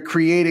you're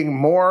creating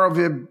more of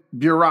a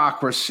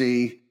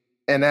bureaucracy,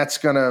 and that's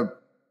going to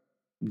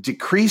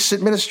decrease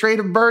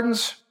administrative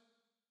burdens?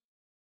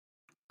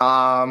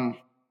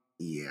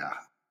 Yeah.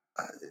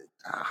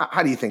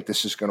 How do you think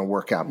this is going to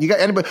work out? You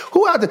got anybody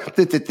who out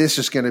there that this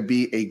is going to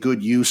be a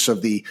good use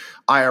of the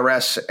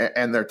IRS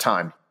and their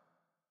time?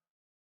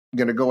 I'm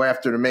going to go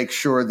after to make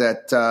sure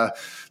that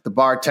the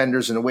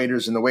bartenders and the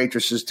waiters and the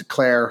waitresses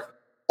declare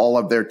all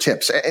of their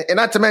tips. And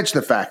not to mention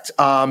the fact,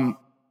 not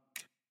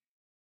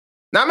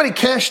many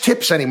cash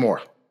tips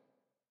anymore.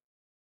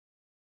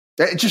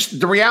 It's just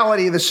the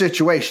reality of the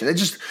situation. It's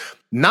just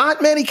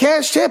not many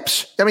cash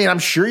tips. I mean, I'm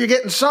sure you're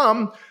getting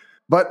some,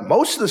 but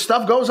most of the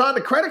stuff goes on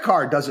the credit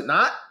card, does it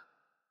not?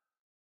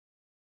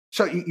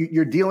 So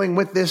you're dealing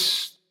with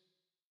this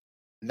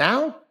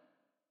now?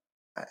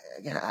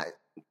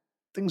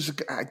 Things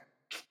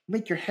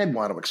make your head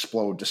want to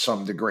explode to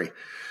some degree.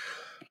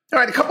 All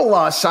right, a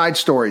couple side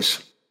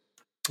stories.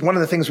 One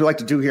of the things we like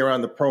to do here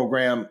on the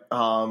program,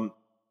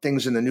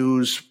 things in the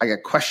news. I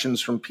get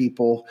questions from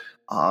people.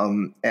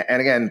 And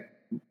again,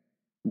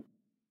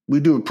 we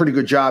do a pretty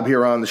good job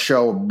here on the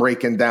show of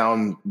breaking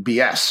down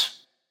BS.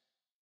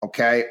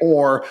 Okay.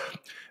 Or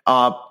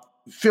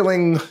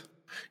feeling,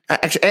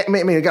 actually, I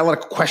mean, I got a lot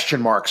of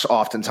question marks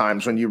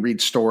oftentimes when you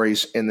read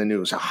stories in the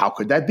news. How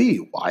could that be?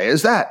 Why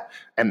is that?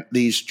 And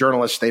these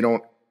journalists, they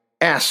don't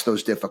ask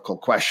those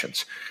difficult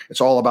questions. It's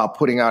all about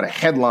putting out a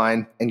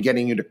headline and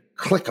getting you to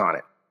click on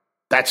it.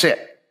 That's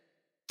it.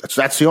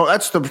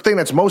 That's the thing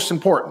that's most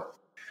important.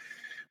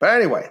 But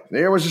anyway,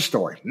 there was a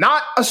story.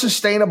 Not a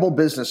sustainable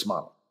business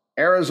model.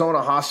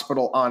 Arizona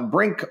hospital on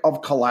brink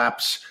of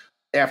collapse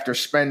after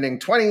spending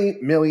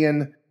 $20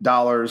 million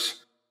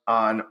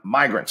on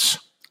migrants.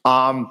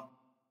 Well,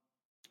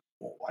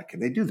 why could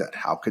they do that?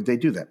 How could they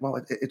do that?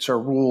 Well, it's our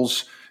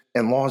rules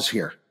and laws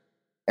here.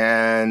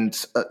 And,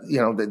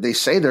 they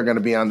say they're going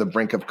to be on the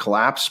brink of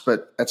collapse,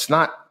 but that's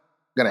not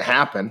going to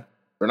happen.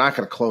 They're not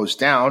going to close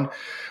down.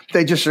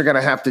 They just are going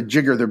to have to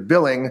jigger their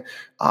billing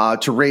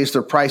to raise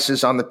their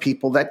prices on the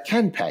people that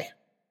can pay.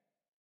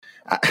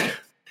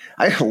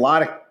 I have a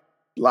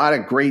lot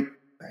of great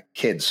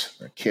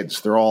kids.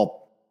 They're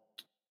all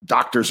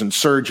doctors and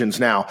surgeons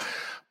now,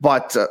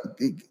 but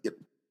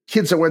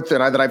kids that went there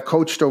that I've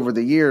coached over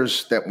the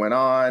years that went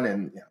on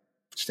and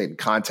stayed in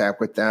contact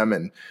with them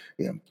and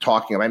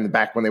talking about them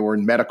back when they were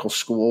in medical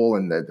school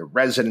and the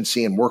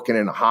residency and working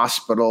in a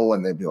hospital,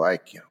 and they'd be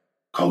like,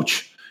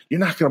 Coach, you're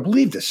not going to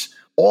believe this.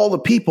 All the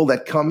people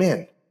that come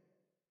in,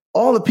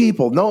 all the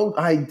people, no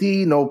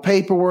ID, no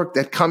paperwork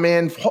that come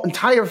in,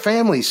 entire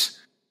families,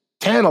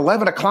 10,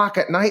 11 o'clock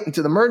at night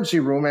into the emergency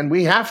room, and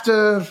we have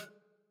to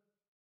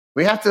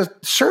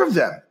serve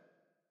them.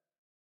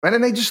 And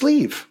then they just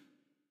leave.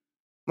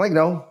 I'm like,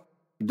 no,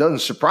 it doesn't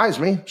surprise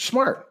me.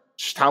 Smart.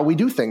 Just how we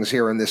do things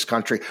here in this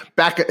country.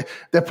 Back at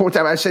that point in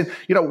time, I said,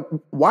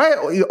 why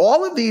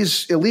all of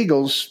these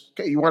illegals,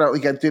 okay, you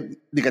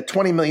get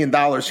 $20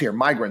 million here,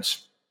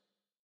 migrants.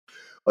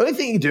 The only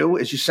thing you do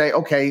is you say,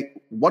 okay,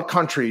 what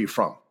country are you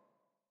from?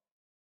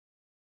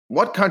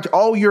 What country?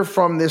 Oh, you're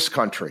from this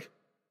country.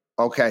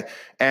 Okay.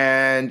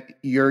 And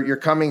you're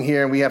coming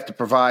here and we have to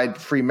provide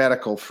free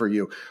medical for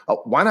you.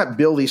 Why not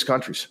bill these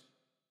countries?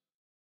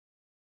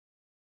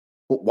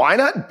 Why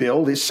not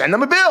bill? Send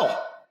them a bill.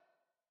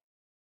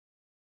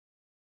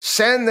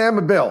 Send them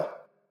a bill.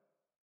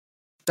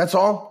 That's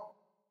all.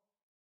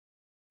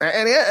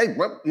 And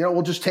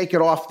we'll just take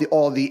it off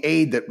all the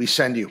aid that we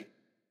send you,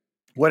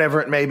 whatever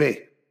it may be.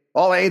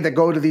 All aid that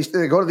go to these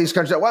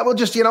countries. Well, we'll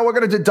just, we're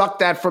going to deduct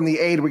that from the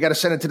aid. We got to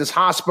send it to this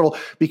hospital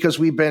because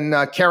we've been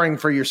caring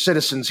for your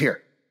citizens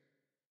here.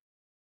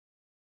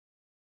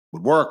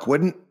 Would work,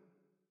 wouldn't?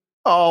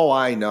 Oh,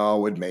 I know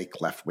it would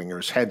make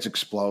left-wingers' heads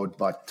explode,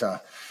 but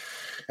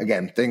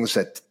again, things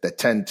that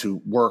tend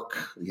to work,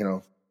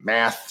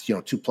 math,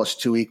 2 +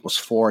 2 =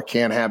 4,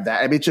 can't have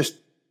that. I mean,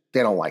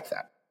 they don't like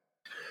that.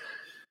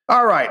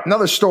 All right,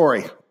 another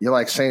story. You're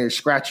like saying you're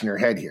scratching your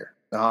head here.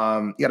 You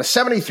got a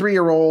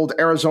 73-year-old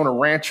Arizona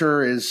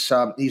rancher. He's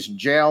in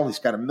jail. He's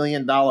got $1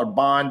 million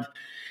bond.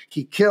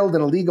 He killed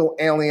an illegal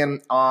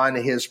alien on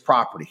his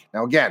property.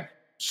 Now, again,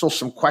 still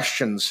some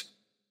questions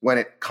when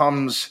it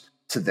comes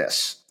to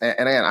this.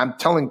 And again, I'm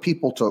telling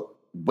people to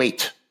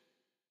wait,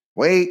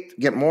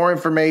 get more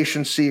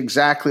information, see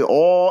exactly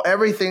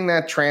everything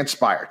that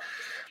transpired.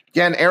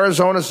 Again,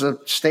 Arizona's a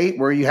state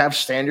where you have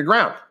stand your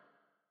ground.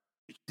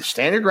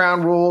 Stand your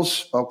ground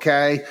rules,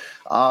 okay?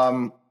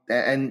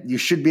 And you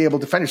should be able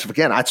to defend yourself.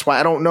 Again, that's why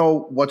I don't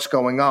know what's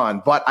going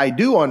on. But I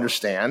do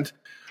understand,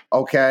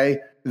 okay,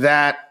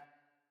 that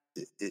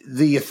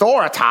the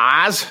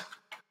authorities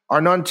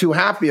are none too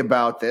happy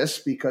about this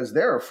because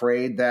they're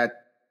afraid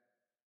that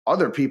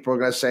other people are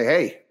going to say,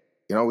 hey,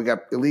 we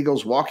got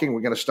illegals walking,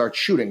 we're going to start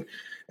shooting,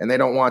 and they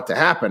don't want it to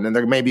happen. And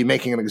they're maybe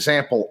making an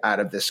example out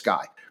of this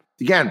guy.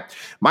 Again,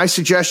 my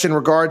suggestion in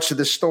regards to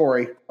this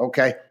story,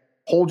 okay,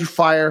 hold your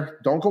fire.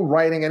 Don't go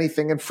writing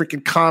anything in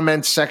freaking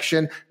comment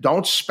section.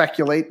 Don't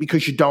speculate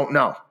because you don't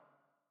know.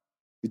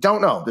 You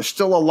don't know. There's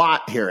still a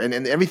lot here. And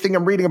everything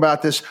I'm reading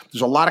about this,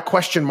 there's a lot of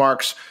question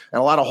marks and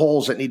a lot of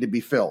holes that need to be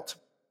filled.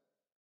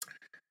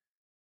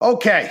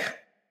 Okay.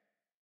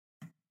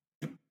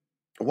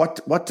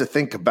 What to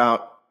think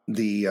about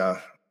the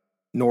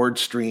Nord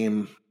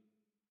Stream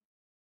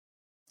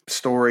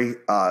story?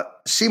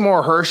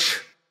 Seymour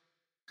Hersh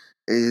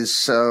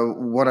is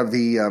one of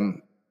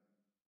the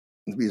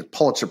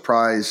Pulitzer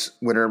Prize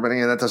winner, but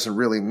that doesn't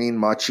really mean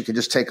much. You can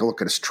just take a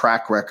look at his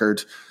track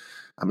record.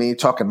 I mean, you're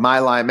talking My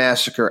Lai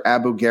Massacre,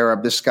 Abu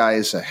Ghraib. This guy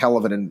is a hell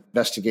of an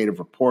investigative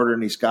reporter,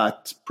 and he's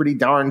got pretty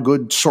darn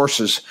good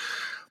sources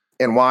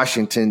in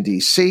Washington,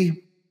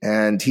 D.C.,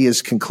 and he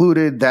has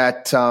concluded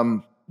that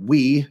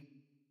we,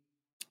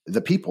 the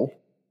people,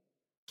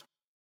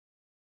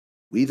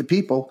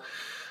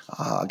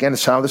 again,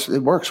 it's how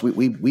it works.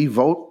 We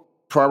vote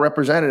for our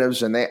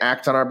representatives and they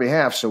act on our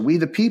behalf. So we,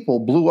 the people,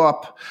 blew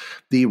up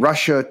the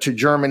Russia to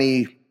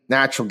Germany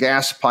natural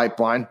gas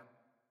pipeline.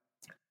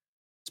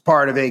 It's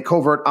part of a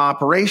covert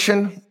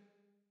operation.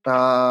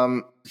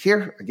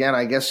 Here, again,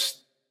 I guess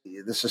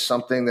this is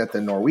something that the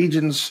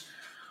Norwegians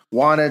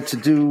wanted to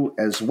do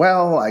as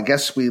well. I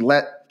guess we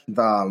let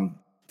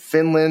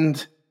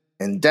Finland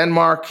and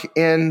Denmark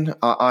in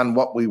on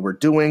what we were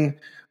doing.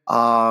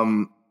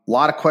 A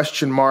lot of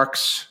question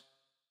marks.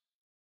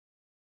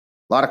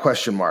 When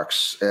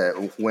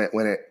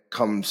it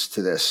comes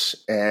to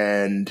this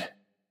and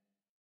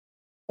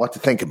what to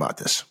think about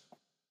this.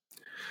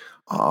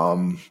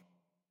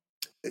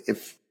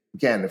 If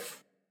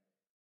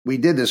we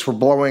did this, we're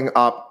blowing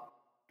up,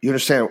 you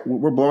understand,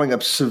 we're blowing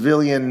up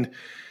civilian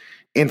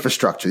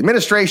infrastructure. The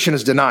administration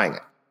is denying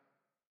it.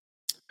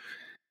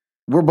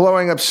 We're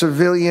blowing up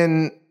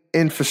civilian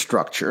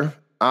infrastructure,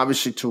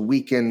 obviously to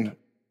weaken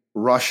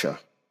Russia.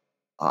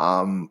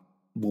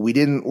 We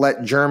didn't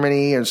let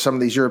Germany and some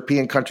of these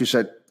European countries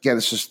that, again,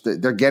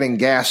 they're getting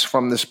gas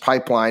from this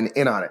pipeline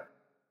in on it.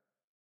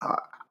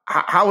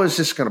 How is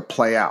this going to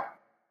play out?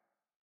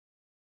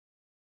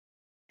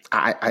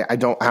 I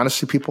don't,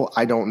 honestly, people,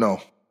 I don't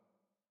know.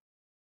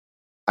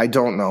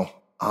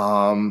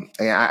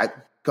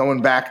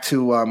 Going back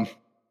to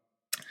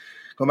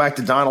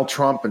Donald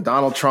Trump and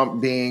Donald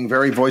Trump being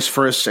very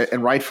vociferous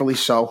and rightfully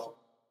so.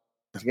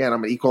 Again,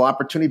 I'm an equal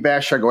opportunity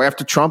basher. I go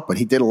after Trump, but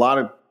he did a lot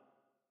of,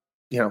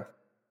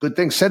 good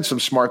things, said some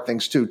smart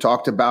things too,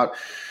 talked about,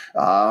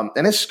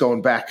 and this is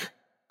going back to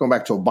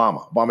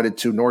Obama. Obama did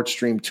too, Nord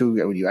Stream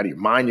 2. Are you out of your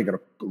mind? You're going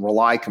to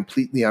rely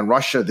completely on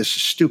Russia. This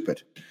is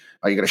stupid.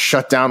 Are you going to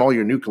shut down all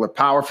your nuclear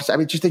power? I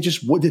mean, they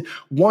just did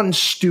one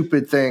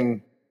stupid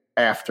thing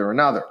after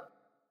another.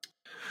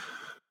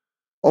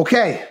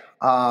 Okay.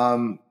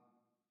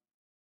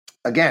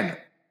 Again,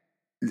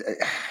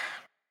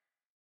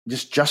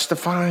 just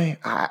justify.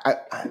 I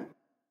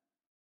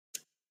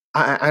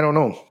don't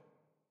know.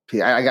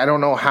 I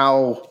don't know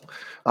how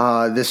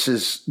this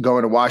is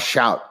going to wash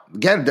out.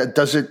 Again,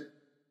 does it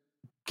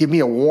give me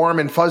a warm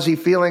and fuzzy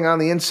feeling on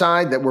the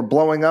inside that we're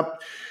blowing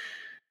up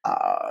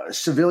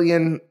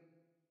civilian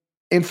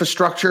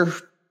infrastructure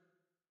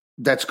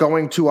that's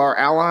going to our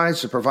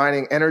allies and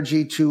providing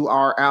energy to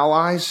our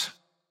allies?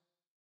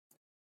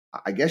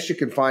 I guess you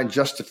can find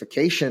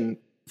justification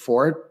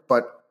for it,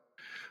 but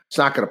it's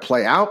not going to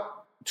play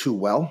out too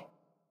well.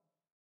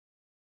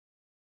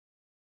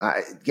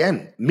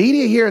 Again,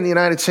 media here in the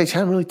United States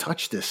haven't really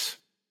touched this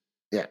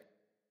yet.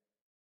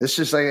 This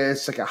is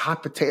it's like a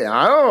hot potato.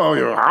 I don't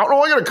know. How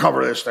are we going to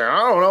cover this thing? I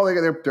don't know.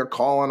 They're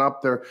calling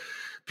up their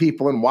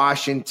people in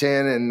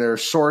Washington and their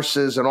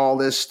sources and all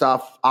this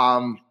stuff.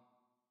 Again,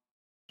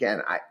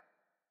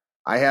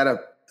 I had a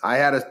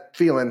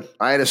feeling,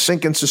 I had a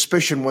sinking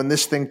suspicion when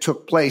this thing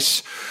took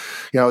place.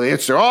 The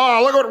answer,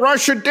 look what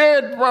Russia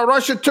did.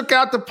 Russia took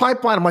out the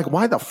pipeline. I'm like,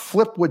 why the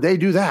flip would they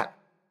do that?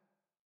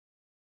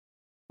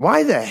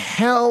 Why the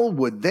hell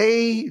would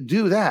they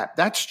do that?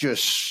 That's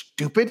just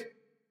stupid.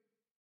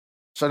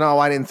 So no,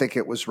 I didn't think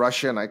it was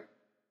Russia, and I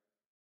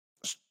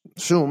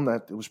assume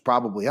that it was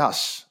probably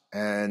us.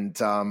 And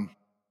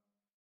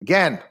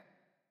again,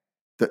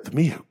 the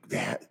media,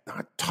 they're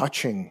not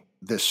touching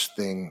this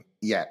thing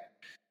yet.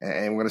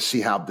 And we're going to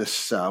see how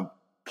this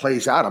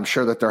plays out. I'm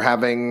sure that they're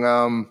having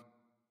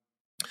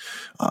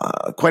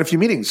quite a few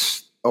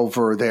meetings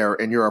over there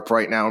in Europe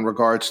right now in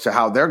regards to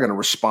how they're going to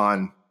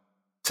respond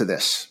to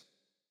this.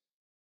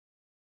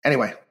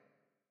 Anyway,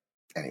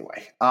 again,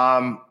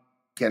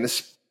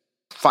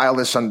 file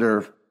this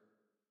under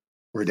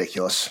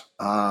ridiculous.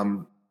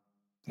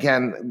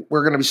 Again,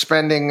 we're going to be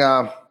spending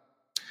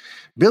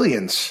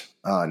billions.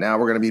 Now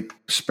we're going to be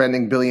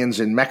spending billions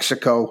in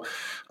Mexico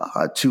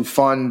to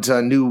fund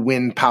new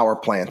wind power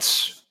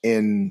plants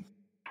in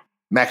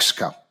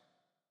Mexico.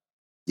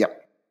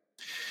 Yep.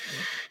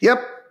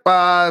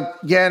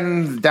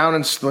 Again,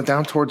 down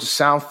towards the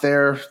south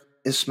there,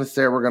 Isthmus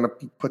there, we're going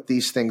to put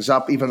these things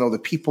up. Even though the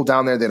people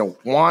down there, they don't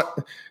want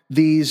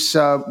these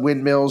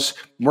windmills,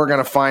 we're going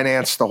to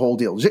finance the whole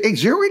deal.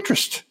 Zero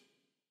interest.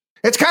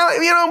 It's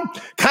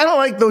kind of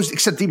like those,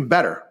 except even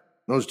better.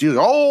 Those deals,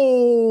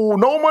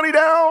 no money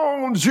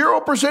down,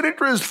 0%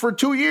 interest for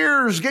 2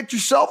 years. Get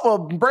yourself a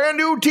brand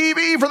new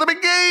TV for the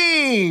big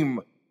game.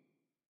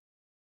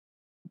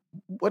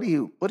 What do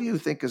you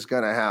think is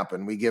going to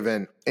happen? We give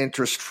an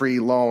interest-free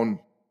loan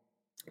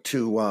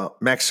to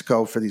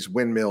Mexico for these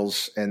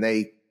windmills, and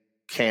they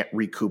can't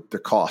recoup the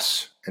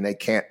costs, and they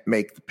can't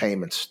make the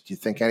payments. Do you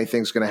think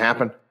anything's going to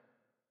happen?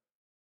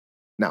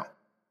 No.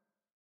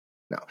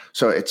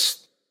 So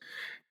it's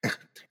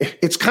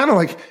kind of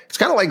like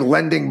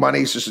lending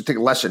money. Just to take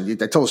a lesson, I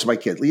told this to my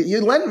kid: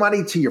 you lend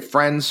money to your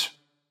friends,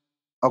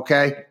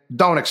 okay?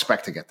 Don't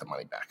expect to get the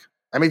money back.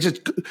 I mean,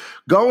 just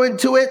go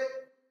into it.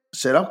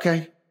 Said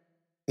okay.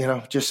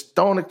 Just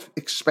don't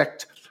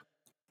expect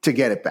to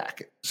get it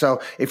back.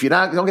 So if you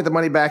don't get the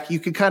money back, you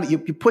can you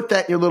put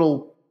that in your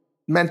little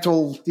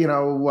mental,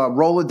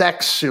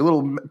 Rolodex, your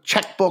little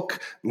checkbook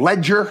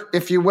ledger,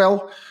 if you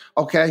will.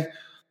 Okay.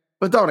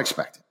 But don't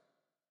expect it.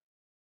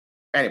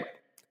 Anyway,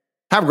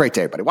 have a great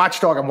day, everybody.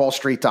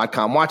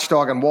 WatchDogOnWallStreet.com.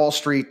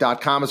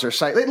 WatchDogOnWallStreet.com is their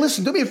site.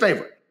 Listen, do me a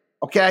favor.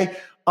 Okay.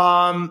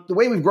 The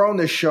way we've grown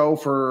this show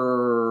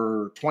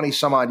for 20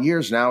 some odd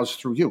years now is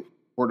through you,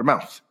 word of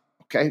mouth.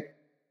 Okay.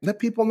 Let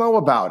people know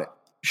about it.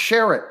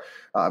 Share it.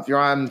 If you're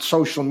on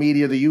social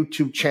media, the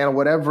YouTube channel,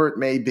 whatever it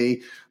may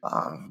be,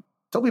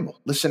 tell people,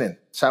 listen in.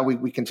 That's how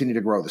we continue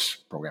to grow this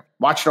program.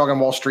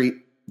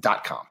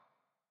 WatchDogOnWallStreet.com.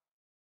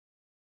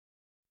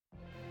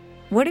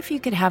 What if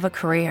you could have a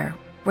career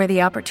where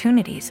the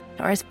opportunities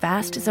are as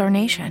vast as our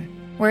nation,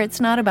 where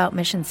it's not about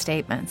mission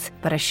statements,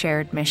 but a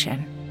shared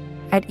mission?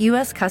 At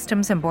U.S.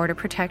 Customs and Border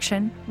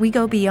Protection, we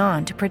go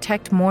beyond to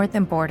protect more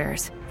than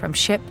borders, from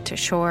ship to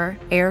shore,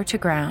 air to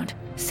ground.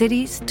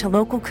 Cities to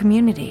local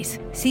communities,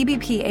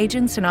 CBP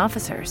agents and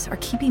officers are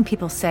keeping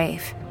people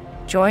safe.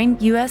 Join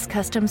U.S.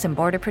 Customs and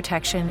Border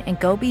Protection and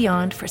go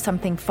beyond for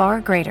something far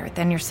greater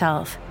than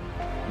yourself.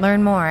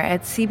 Learn more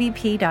at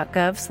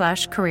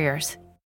cbp.gov/careers.